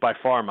it's by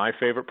far my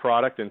favorite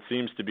product, and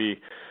seems to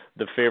be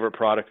the favorite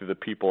product of the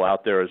people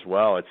out there as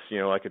well. It's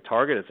like at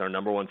Target, it's our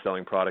number 1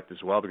 selling product as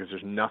well, because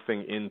there's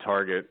nothing in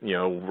Target.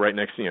 Right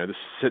next. This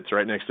sits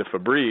right next to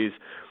Febreze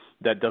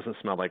that doesn't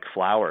smell like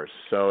flowers.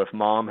 So if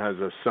mom has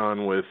a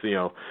son with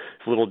if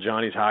little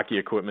Johnny's hockey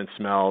equipment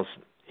smells,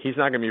 he's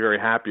not going to be very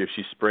happy if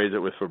she sprays it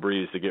with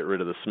Febreze to get rid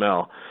of the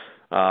smell.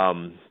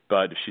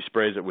 But if she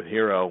sprays it with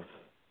Hero,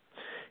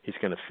 he's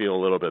going to feel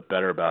a little bit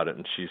better about it,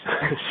 and she's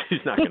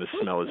not going to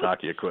smell his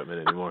hockey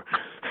equipment anymore.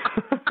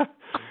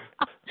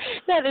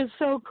 That is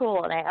so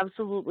cool, and I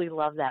absolutely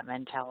love that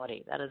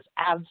mentality. That is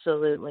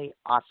absolutely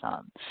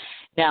awesome.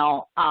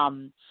 Now,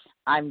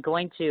 I'm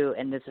going to,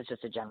 and this is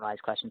just a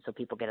generalized question so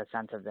people get a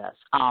sense of this.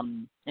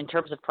 In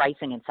terms of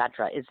pricing, et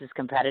cetera, is this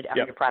competitive? Are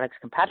your products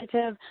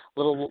competitive? A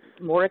little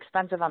more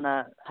expensive on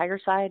the higher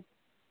side?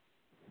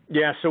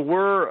 Yeah, so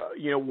we're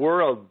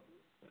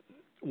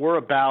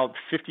about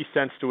 50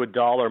 cents to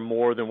 $1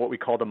 more than what we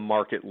call the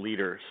market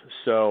leaders.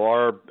 So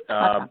our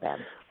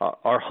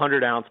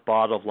 100-ounce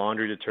bottle of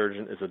laundry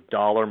detergent is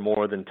 $1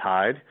 more than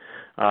Tide.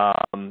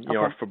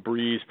 Our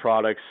Febreze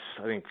products,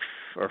 I think,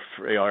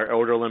 our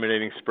odor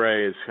eliminating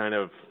spray is kind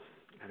of,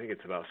 I think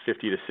it's about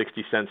 50 to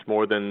 60 cents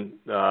more than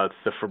the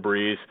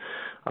Febreze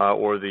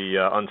or the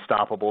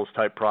Unstoppables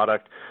type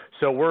product.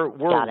 So we're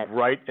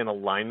right in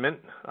alignment.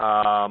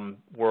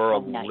 We're a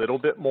little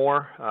bit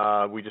more.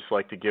 We just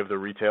like to give the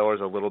retailers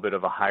a little bit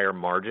of a higher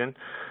margin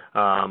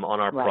on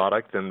our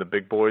product than the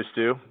big boys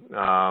do.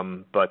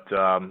 But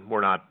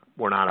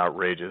we're not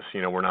outrageous.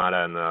 We're not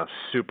on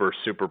super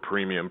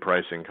premium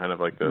pricing, kind of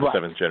like the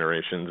Seventh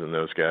Generations and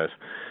those guys.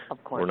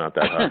 Of course. We're not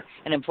that high.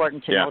 And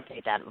important to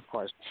notate that, of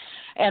course.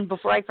 And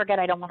before I forget,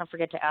 I don't want to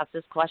forget to ask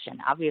this question.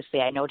 Obviously,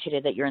 I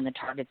notated that you're in the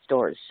Target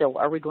stores. So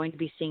are we going to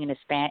be seeing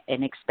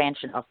an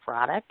expansion of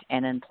product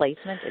and then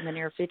placement in the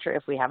near future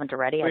if we haven't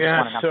already? I just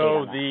want an update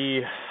on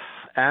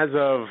that. As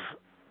of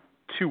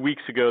 2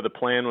 weeks ago, the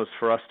plan was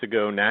for us to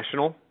go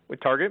national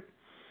with Target.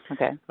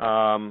 Okay.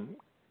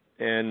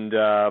 And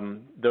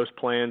those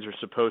plans are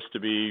supposed to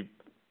be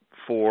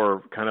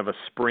for kind of a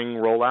spring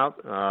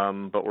rollout,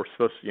 but we're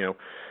supposed to,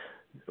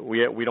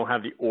 we don't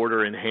have the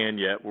order in hand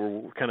yet.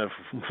 We're kind of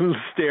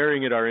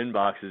staring at our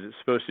inboxes. It's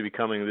supposed to be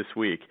coming this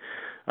week,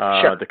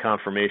 the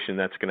confirmation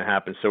that's going to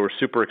happen. So we're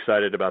super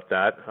excited about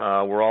that.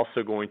 We're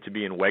also going to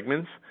be in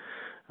Wegmans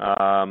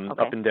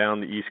up and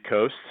down the East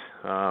Coast,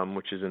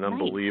 which is an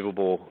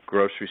unbelievable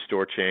grocery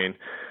store chain.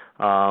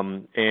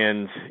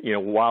 And,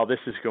 while this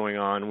is going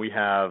on, we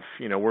have,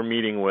 we're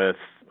meeting with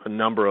a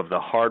number of the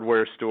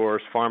hardware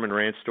stores, farm and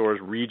ranch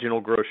stores,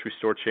 regional grocery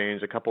store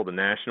chains, a couple of the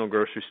national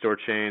grocery store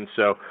chains.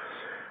 So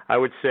I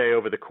would say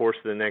over the course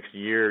of the next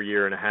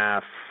year and a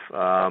half,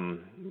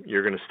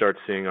 you're going to start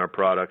seeing our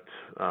product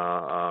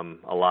a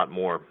lot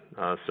more.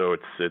 So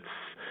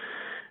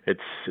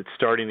it's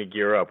starting to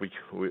gear up. We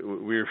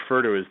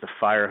refer to it as the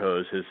fire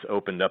hose has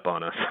opened up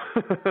on us.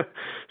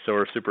 So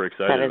we're super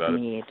excited about it. That is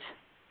neat.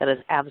 That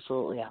is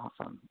absolutely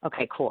awesome.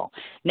 Okay, cool.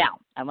 Now,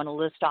 I want to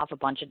list off a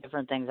bunch of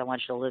different things. I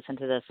want you to listen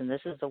to this, and this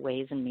is the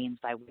ways and means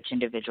by which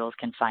individuals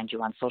can find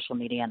you on social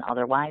media and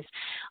otherwise.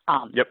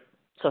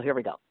 So here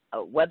we go.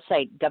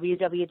 Website,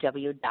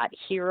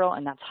 www.hero,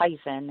 and that's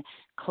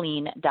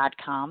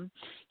 -clean.com.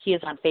 He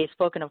is on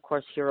Facebook, and of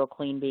course, Hero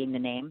Clean being the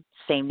name.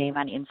 Same name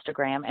on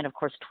Instagram, and of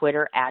course,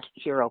 Twitter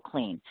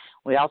 @HeroClean.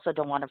 We also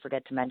don't want to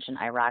forget to mention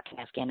Iraq and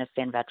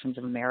Afghanistan Veterans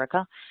of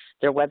America.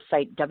 Their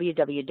website,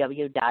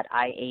 www.iava.org.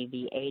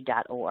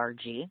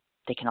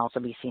 They can also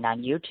be seen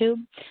on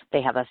YouTube.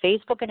 They have a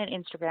Facebook and an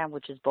Instagram,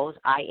 which is both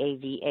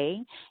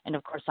IAVA, and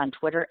of course on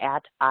Twitter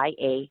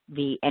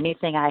 @IAV.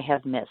 Anything I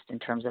have missed in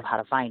terms of how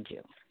to find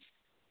you?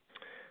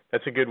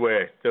 That's a good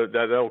way.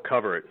 That'll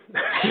cover it.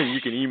 You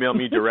can email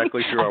me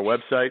directly through our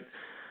website.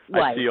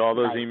 I see all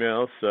those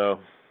emails. So.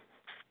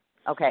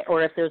 Okay,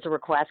 or if there's a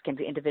request, can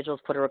the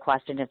individuals put a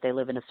request in if they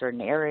live in a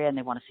certain area and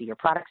they want to see your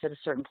products at a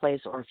certain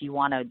place, or if you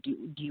want to, do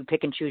you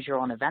pick and choose your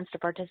own events to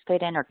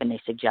participate in, or can they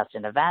suggest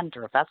an event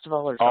or a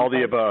festival or something? All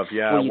the above,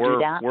 yeah.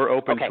 We're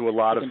open to a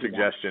lot of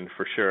suggestion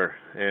for sure,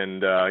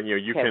 and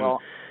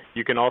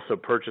you can also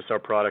purchase our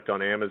product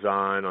on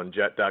Amazon, on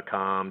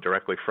Jet.com,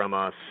 directly from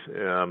us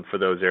for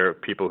those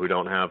people who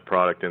don't have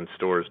product in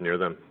stores near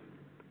them.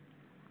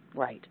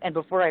 Right. And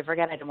before I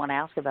forget, I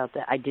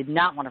did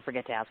not want to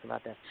forget to ask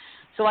about this.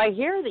 So I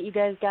hear that you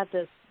guys got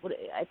this,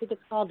 I think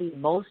it's called the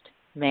Most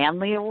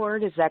Manly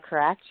Award. Is that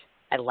correct?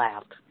 I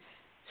laughed.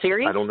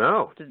 Serious? I don't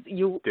know.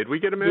 Did we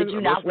get a Most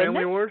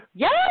Manly Award?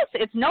 Yes.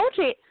 It's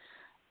noted.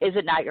 Is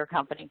it not your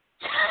company?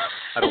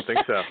 I don't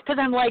think so. Because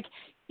I'm like,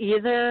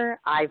 either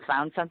I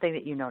found something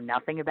that you know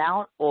nothing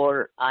about,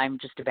 or I'm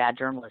just a bad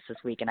journalist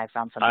this week and I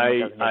found something that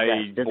doesn't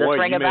exist. Does this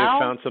ring a bell? You may have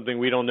found something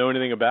we don't know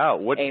anything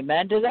about.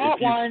 Amen to that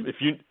one.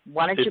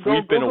 Why don't you go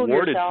we've been Google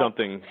awarded yourself?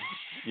 something,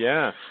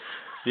 yeah.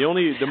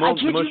 The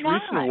most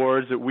recent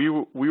awards that we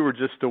were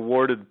just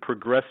awarded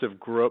Progressive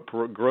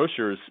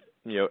Grocers,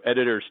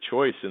 Editor's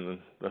Choice in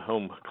the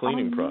home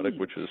cleaning product,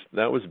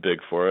 that was big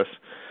for us.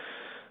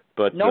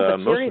 But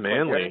Most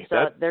Manly,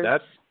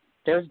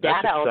 there's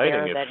data out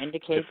there that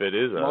indicates if it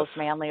is Most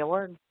Manly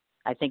Award.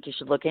 I think you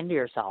should look into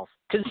yourself.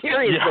 Because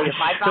seriously, if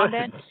I found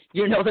it,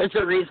 there's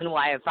a reason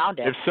why I found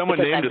it. If someone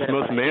named us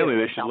Most Manly,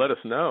 they should let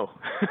us know.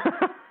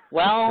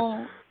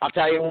 Well, I'll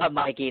tell you what,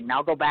 Mike Eaton,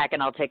 I'll go back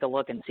and I'll take a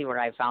look and see where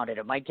I found it.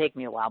 It might take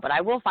me a while, but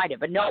I will find it.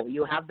 But no,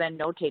 you have been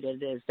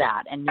notated as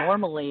that. And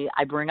normally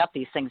I bring up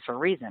these things for a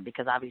reason,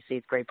 because obviously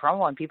it's great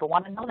promo and people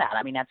want to know that.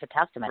 I mean, that's a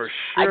testament. For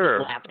sure. I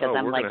just laughed because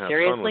I'm like,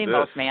 seriously,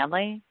 Most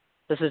Manly?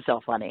 This is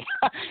so funny.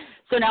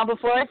 So now,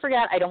 before I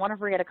forget, I don't want to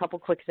forget a couple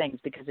quick things,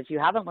 because if you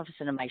haven't listened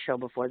to my show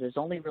before, there's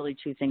only really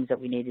 2 things that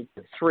we need to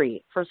do.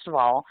 3. First of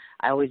all,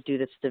 I always do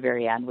this at the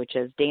very end, which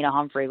is Dana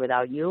Humphrey.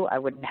 Without you, I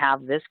wouldn't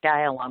have this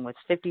guy along with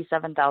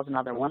 57,000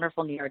 other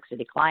wonderful New York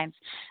City clients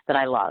that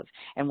I love.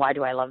 And why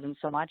do I love them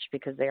so much?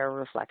 Because they are a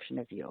reflection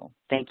of you.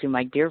 Thank you,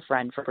 my dear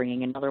friend, for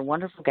bringing another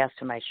wonderful guest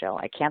to my show.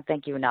 I can't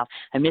thank you enough.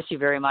 I miss you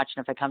very much,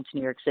 and if I come to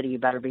New York City, you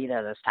better be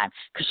there this time,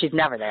 because she's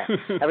never there.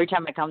 Every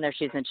time I come there,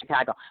 she's in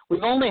Chicago.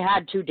 We've only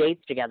had 2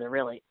 dates together,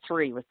 really,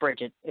 3 with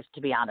Bridget, if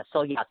to be honest.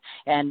 So yes,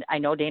 and I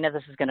know, Dana,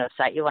 this is going to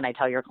upset you when I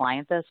tell your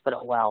client this, but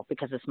oh well,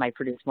 because this might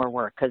produce more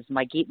work. Because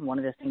Mike Eaton, one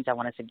of the things I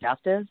want to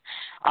suggest is,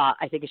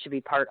 I think it should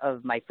be part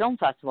of my film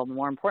festival. But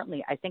more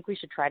importantly, I think we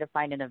should try to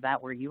find an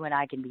event where you and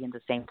I can be in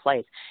the same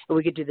place, and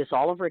we could do this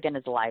all over again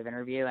as a live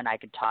interview, and I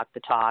could talk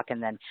the talk,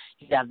 and then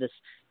you'd have this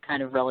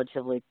kind of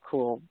relatively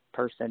cool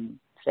person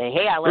say,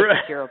 hey, I like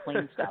the Hero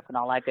Clean stuff and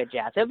all that good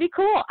jazz. It would be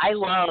cool. I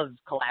love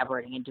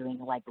collaborating and doing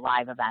like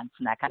live events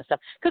and that kind of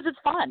stuff, because it's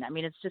fun. I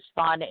mean, it's just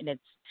fun, and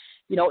it's,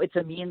 you know, it's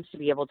a means to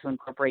be able to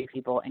incorporate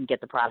people and get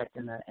the product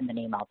and the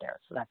name out there.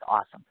 So that's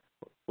awesome.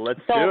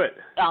 Let's do it.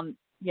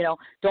 You know,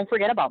 don't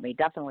forget about me,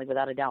 definitely,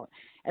 without a doubt.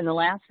 And the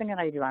last thing that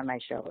I do on my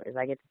show is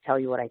I get to tell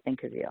you what I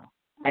think of you.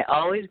 I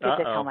always get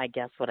to tell my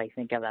guests what I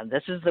think of them.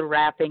 This is the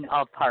wrapping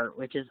up part,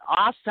 which is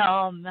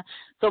awesome.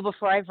 So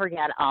before I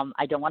forget,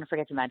 I don't want to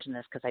forget to mention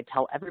this, because I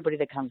tell everybody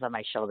that comes on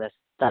my show this,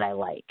 that I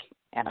like.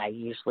 And I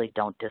usually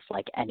don't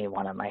dislike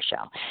anyone on my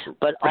show.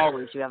 But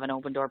always, you have an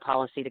open door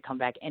policy to come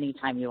back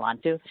anytime you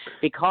want to,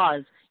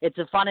 because it's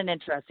a fun and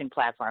interesting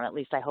platform. At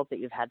least I hope that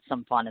you've had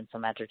some fun and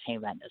some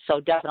entertainment.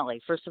 So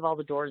definitely, first of all,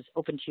 the door is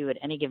open to you at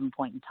any given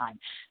point in time.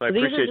 I so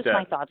appreciate these are just that.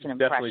 my thoughts and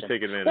impressions. Definitely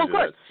take advantage of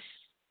that.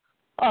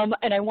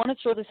 And I want to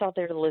throw this out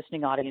there to the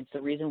listening audience.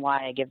 The reason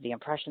why I give the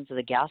impressions of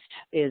the guest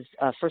is,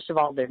 first of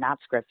all, they're not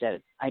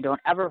scripted. I don't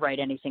ever write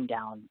anything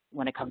down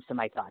when it comes to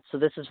my thoughts. So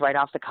this is right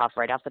off the cuff,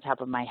 right off the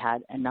top of my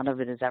head, and none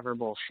of it is ever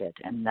bullshit.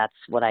 And that's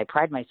what I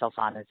pride myself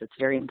on, is it's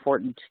very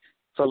important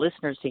for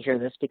listeners to hear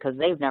this, because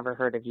they've never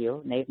heard of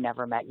you and they've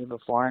never met you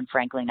before, and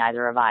frankly,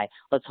 neither have I.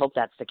 Let's hope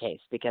that's the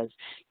case, because,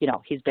 you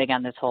know, he's big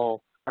on this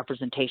whole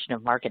representation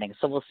of marketing.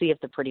 So we'll see if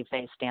the pretty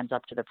face stands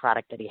up to the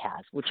product that he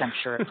has, which I'm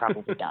sure it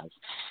probably does.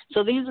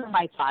 So these are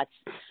my thoughts.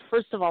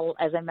 First of all,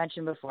 as I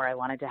mentioned before, I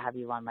wanted to have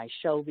you on my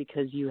show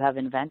because you have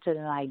invented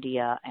an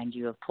idea and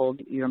you have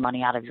pulled your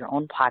money out of your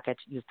own pocket.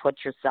 You've put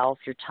yourself,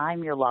 your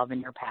time, your love,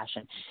 and your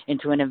passion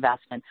into an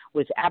investment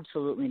with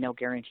absolutely no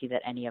guarantee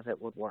that any of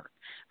it would work.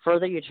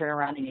 Further, you turn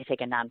around and you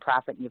take a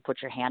nonprofit and you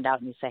put your hand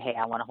out and you say, hey,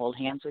 I want to hold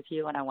hands with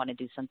you and I want to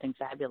do something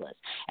fabulous.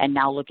 And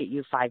now look at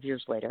you 5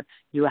 years later.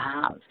 You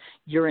have.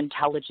 You're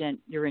intelligent,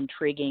 you're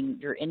intriguing,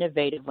 you're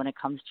innovative when it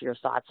comes to your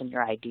thoughts and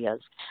your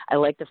ideas. I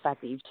like the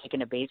fact that you've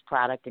taken a base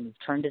product and you've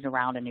turned it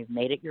around and you've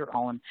made it your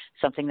own,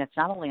 something that's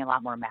not only a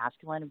lot more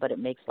masculine, but it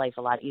makes life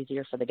a lot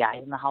easier for the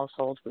guys in the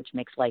household, which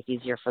makes life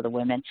easier for the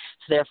women.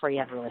 So therefore, you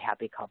have really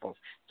happy couples.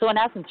 So in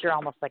essence, you're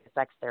almost like a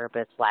sex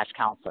therapist /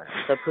 counselor.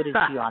 So kudos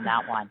to you on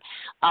that one.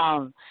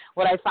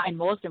 What I find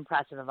most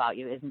impressive about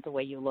you isn't the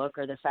way you look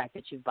or the fact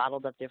that you've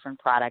bottled up different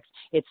products.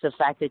 It's the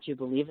fact that you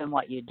believe in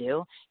what you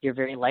do. You're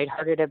very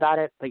lighthearted about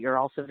it, but you're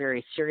also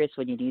very serious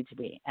when you need to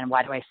be. And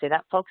why do I say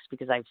that, folks?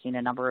 Because I've seen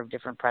a number of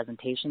different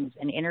presentations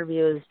and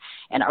interviews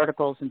and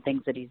articles and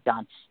things that he's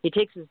done. He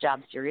takes his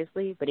job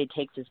seriously, but he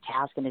takes his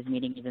task and his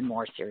meeting even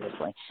more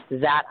seriously.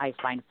 That I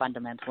find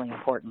fundamentally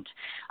important.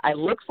 I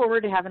look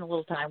forward to having a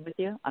little time with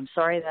you. I'm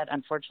sorry that,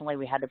 unfortunately,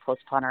 we had to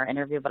postpone our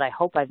interview, but I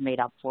hope I've made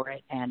up for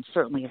it. And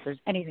certainly, if there's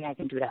anything I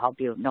can do to help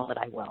you, know that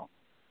I will.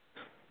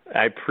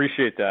 I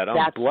appreciate that.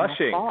 I'm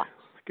blushing.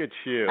 Good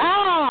shoe.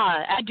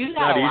 I do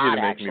that a lot,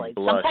 actually. Not easy to make me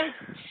blush. Sometimes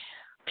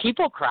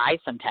people cry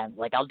sometimes.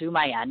 Like, I'll do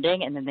my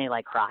ending, and then they,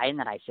 like, cry, and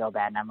then I feel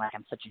bad, and I'm like,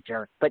 I'm such a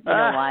jerk. But you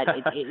know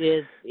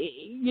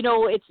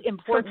what? It's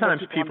important.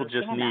 Sometimes people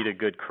just need a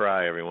good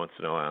cry every once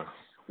in a while.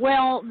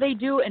 Well, they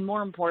do, and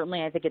more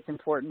importantly, I think it's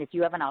important if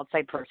you have an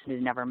outside person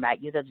who's never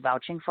met you that's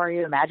vouching for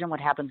you. Imagine what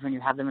happens when you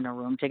have them in a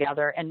room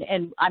together. And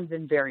I've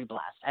been very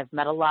blessed. I've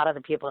met a lot of the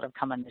people that have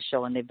come on the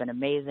show, and they've been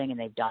amazing, and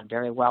they've done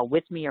very well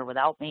with me or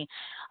without me.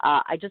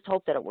 I just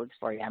hope that it works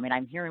for you. I mean,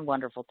 I'm hearing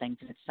wonderful things,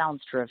 and it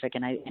sounds terrific,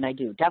 and I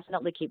do.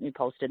 Definitely keep me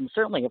posted. And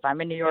certainly, if I'm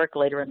in New York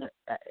later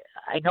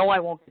I know I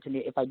won't get to New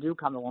York. If I do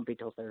come, it won't be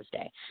till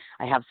Thursday.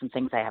 I have some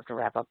things I have to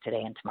wrap up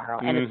today and tomorrow,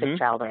 and a sick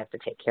child I have to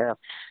take care of.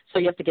 So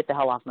you have to get the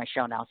hell off my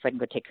show now so I can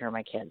go take care of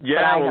my kids.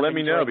 Yeah, well, let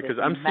me know because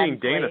I'm seeing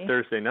Dana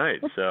Thursday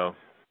night, so.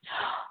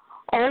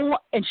 Oh,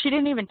 and she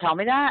didn't even tell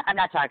me that? I'm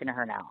not talking to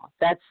her now.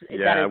 I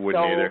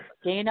wouldn't either.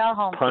 Dana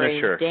Humphrey.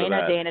 Punish her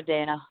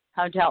Dana.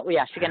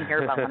 Yeah, she's going to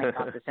hear about when I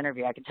got this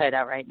interview. I can tell you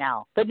that right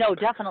now. But no,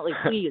 definitely,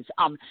 please.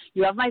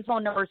 You have my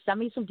phone number. Send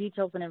me some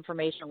details and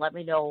information. Let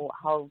me know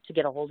how to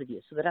get a hold of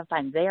you so that if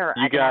I'm there,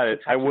 you got it.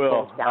 I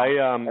will.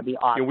 That'd be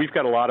awesome. We've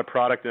got a lot of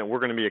product, and we're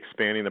going to be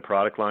expanding the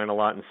product line a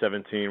lot in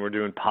 2017. We're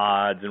doing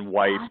pods and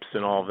wipes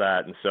and all of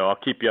that, and so I'll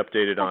keep you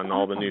updated on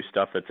all the new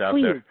stuff that's out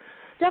there.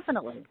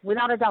 Definitely,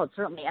 without a doubt,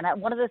 certainly. And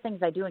one of the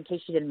things I do, in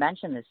case you didn't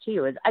mention this to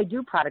you, is I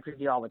do product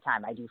review all the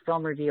time. I do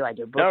film review, I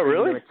do book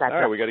review, et cetera.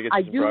 All right, we got to get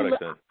to some products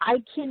then.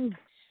 I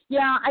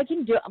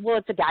can do. Well,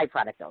 it's a guy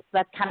product though, so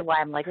that's kind of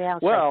why I'm like, yeah,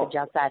 I'll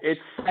suggest that.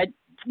 But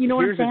you know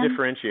what I'm saying? Here's a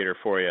differentiator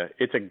for you.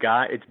 It's a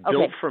guy. It's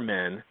built for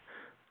men,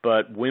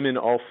 but women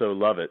also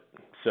love it.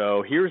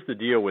 So here's the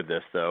deal with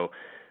this though.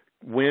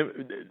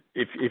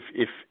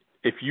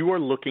 If you are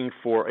looking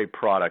for a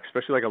product,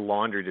 especially like a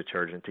laundry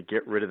detergent, to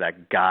get rid of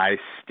that guy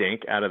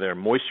stink out of their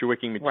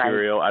moisture-wicking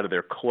material, out of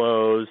their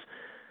clothes,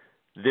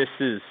 this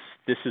is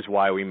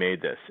why we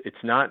made this. It's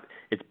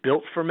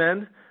built for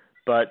men,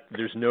 but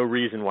there's no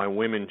reason why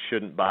women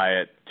shouldn't buy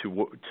it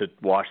to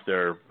wash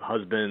their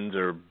husbands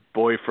or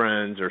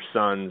boyfriends or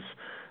sons'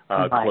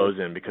 clothes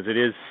in, because it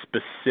is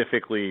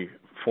specifically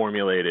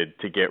formulated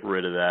to get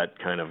rid of that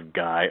kind of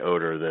guy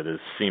odor that is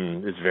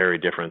very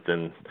different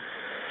than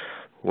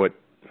what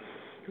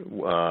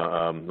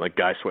like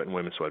guy sweat and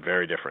women sweat.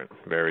 Very different.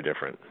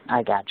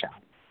 I gotcha.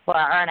 Well,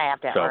 I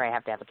have to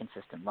have a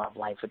consistent love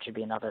life, which would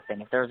be another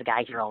thing. If there was a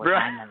guy here all the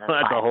time, then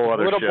that's a whole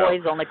other Little show.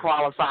 boys only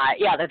qualify.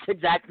 Yeah, that's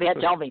exactly that.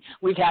 Tell me.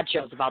 We've had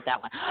shows about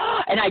that one.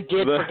 And I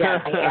did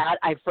forget.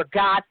 I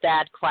forgot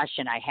that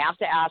question. I have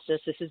to ask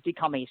this. This has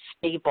become a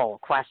staple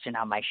question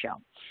on my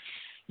show.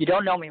 You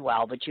don't know me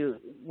well, but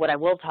what I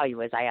will tell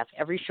you is I ask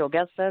every show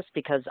guest this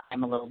because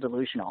I'm a little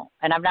delusional.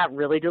 And I'm not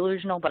really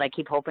delusional, but I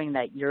keep hoping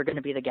that you're going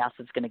to be the guest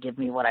that's going to give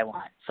me what I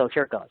want. So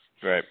here it goes.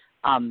 Right.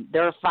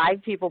 There are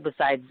 5 people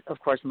besides, of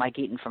course, Mike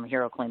Eaton from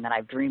Hero Clean that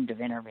I've dreamed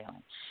of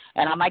interviewing.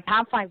 And on my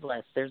top 5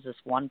 list, there's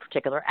this one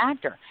particular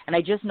actor. And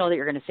I just know that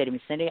you're going to say to me,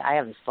 Cindy, I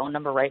have his phone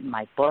number right in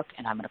my book,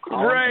 and I'm going to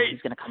call him, and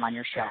he's going to come on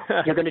your show.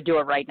 You're going to do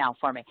it right now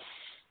for me.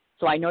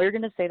 So I know you're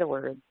going to say the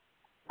word.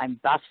 I'm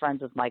best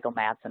friends with Michael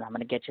Madsen. I'm going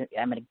to get you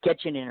an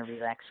interview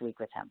next week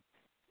with him.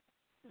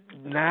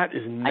 That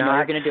is not I know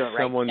you're going to do it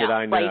right someone now. that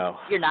I know. Right?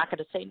 You're not going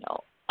to say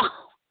no.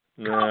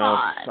 No,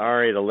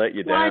 sorry to let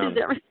you down. Why does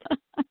everything...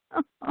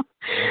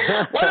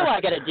 What do I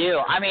got to do?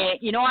 I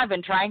mean, I've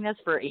been trying this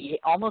for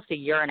almost a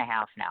year and a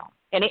half now.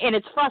 And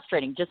it's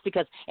frustrating just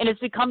because, and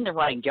it's become the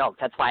running joke.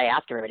 That's why I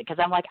ask everybody, because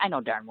I'm like, I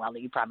know darn well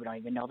that you probably don't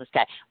even know this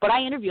guy. But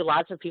I interview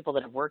lots of people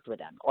that have worked with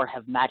him or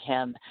have met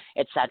him,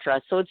 et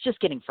cetera. So it's just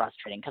getting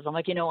frustrating because I'm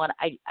like, you know what?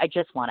 I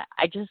just want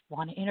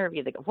to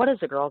interview the guy. What does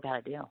a girl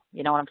got to do?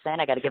 You know what I'm saying?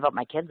 I got to give up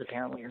my kids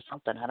apparently or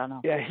something. I don't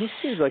know. Yeah, he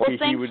seems like he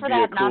would be a cool guy. Thanks for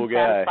that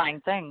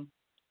non-satisfying thing.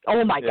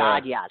 Oh, my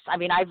God, yes. I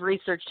mean, I've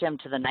researched him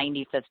to the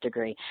 95th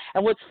degree.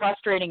 And what's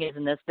frustrating is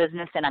in this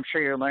business, and I'm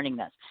sure you're learning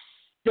this,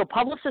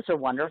 publicists are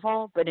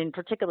wonderful, but in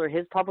particular,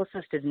 his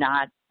publicist is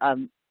not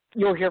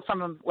you'll hear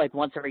from him like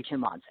once every 2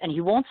 months. And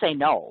he won't say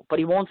no, but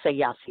he won't say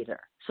yes either.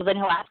 So then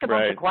he'll ask a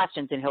bunch of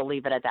questions, and he'll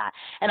leave it at that.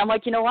 And I'm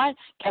like, you know what?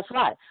 Guess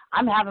what?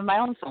 I'm having my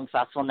own film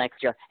festival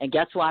next year, and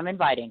guess who I'm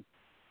inviting?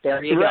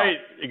 There you go. Right,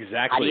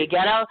 exactly. How do you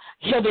get out?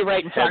 He'll be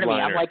right in front of me.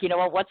 I'm like, you know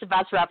what? What's the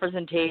best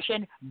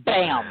representation?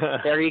 Bam.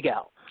 There you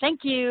go. Thank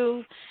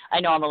you. I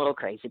know I'm a little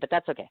crazy, but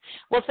that's okay.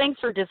 Well, thanks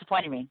for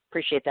disappointing me.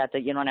 Appreciate that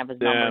you don't have his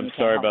number. Yeah, I'm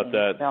sorry about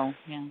that. So,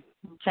 yeah.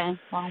 Okay.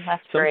 Well,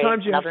 that's great.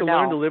 Sometimes you have to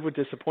learn to live with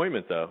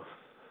disappointment, though.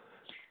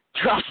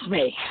 Trust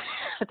me.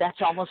 That's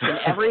almost an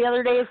every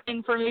other day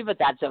thing for me, but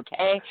that's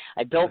okay.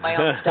 I built my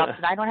own stuff,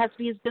 and I don't have to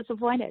be as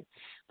disappointed.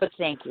 But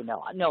thank you.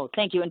 No,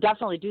 thank you. And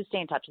definitely do stay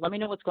in touch. Let me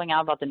know what's going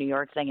on about the New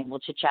York thing, and we'll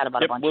chit-chat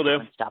about a bunch of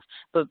different stuff.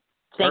 But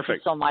thank you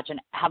so much, and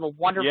have a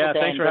wonderful day. Yeah,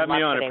 thanks for having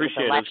me on. I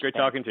appreciate it. It's great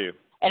talking to you.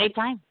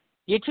 Anytime.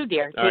 You too,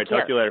 dear. All right,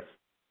 talk to you later.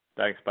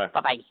 Thanks. Bye.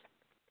 Bye-bye.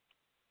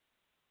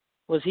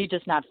 Was he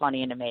just not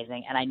funny and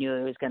amazing? And I knew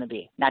he was going to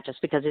be, not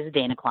just because he's a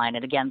Dana Klein.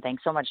 And again,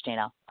 thanks so much,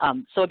 Dana.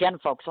 So again,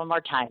 folks, one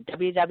more time,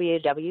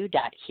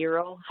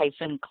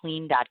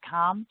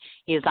 www.hero-clean.com.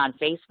 He is on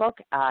Facebook,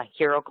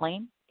 Hero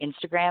Clean,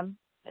 Instagram,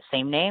 the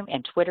same name,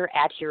 and Twitter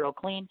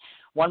 @HeroClean.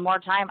 One more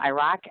time,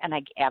 Iraq and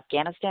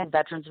Afghanistan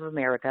Veterans of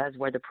America is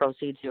where the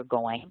proceeds are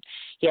going.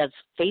 He has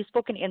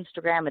Facebook and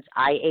Instagram. It's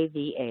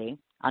IAVA.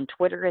 On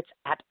Twitter, it's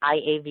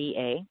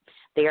 @IAVA.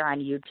 They are on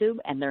YouTube,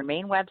 and their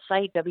main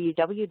website,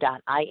 www.iava.org.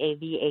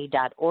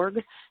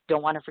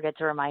 Don't want to forget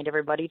to remind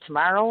everybody,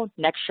 tomorrow,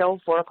 next show,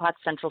 4 o'clock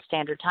Central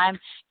Standard Time,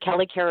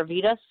 Kelly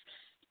Karavitas.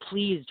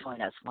 Please join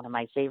us. One of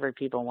my favorite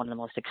people, one of the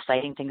most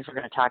exciting things we're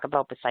going to talk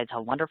about, besides how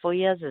wonderful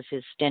he is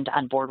his stint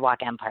on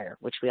Boardwalk Empire,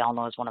 which we all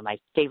know is one of my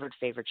favorite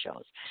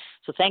shows.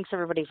 So thanks,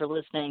 everybody, for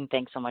listening.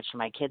 Thanks so much to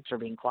my kids for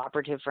being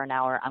cooperative for an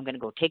hour. I'm going to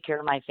go take care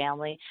of my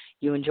family.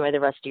 You enjoy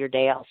the rest of your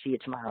day. I'll see you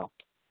tomorrow.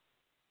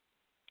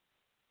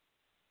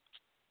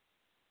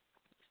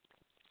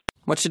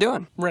 What you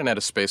doing? Ran out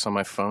of space on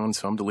my phone,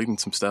 so I'm deleting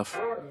some stuff.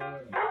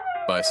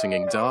 Bye,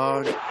 singing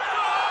dog.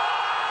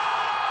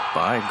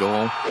 Bye,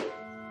 goal.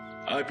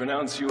 I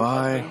pronounce you.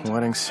 Bye,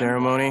 wedding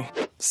ceremony.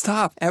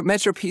 Stop. At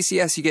Metro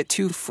PCS, you get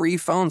 2 free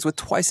phones with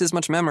twice as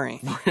much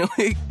memory.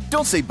 Really?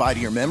 Don't say bye to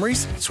your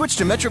memories. Switch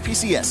to Metro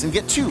PCS and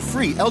get 2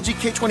 free LG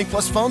K20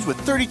 Plus phones with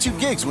 32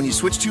 gigs when you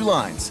switch 2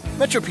 lines.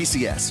 Metro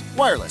PCS.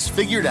 Wireless.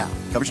 Figured out.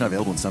 Coverage not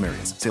available in some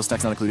areas. Sales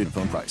tax not included in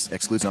phone price.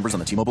 Excludes numbers on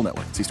the T-Mobile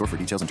network. See store for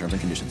details and terms and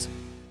conditions.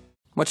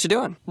 What you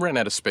doing? Ran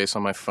out of space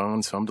on my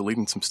phone, so I'm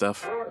deleting some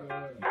stuff.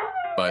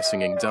 Bye,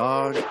 singing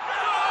dog.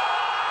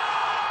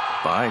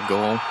 Bye,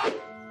 goal.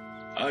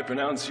 I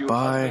pronounce you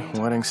Bye,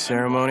 husband. wedding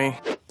ceremony.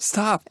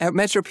 Stop. At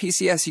Metro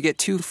PCS, you get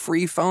 2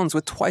 free phones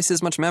with twice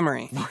as much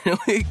memory.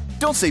 Really?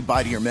 Don't say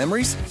bye to your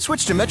memories.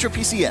 Switch to Metro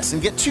PCS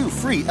and get 2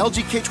 free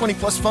LG K20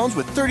 Plus phones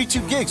with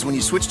 32 gigs when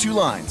you switch 2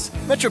 lines.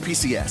 Metro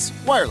PCS.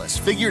 Wireless.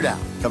 Figured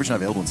out. Coverage not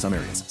available in some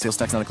areas. Sales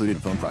tax not included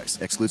in phone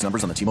price. Excludes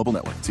numbers on the T-Mobile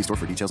network. See store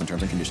for details and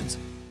terms and conditions.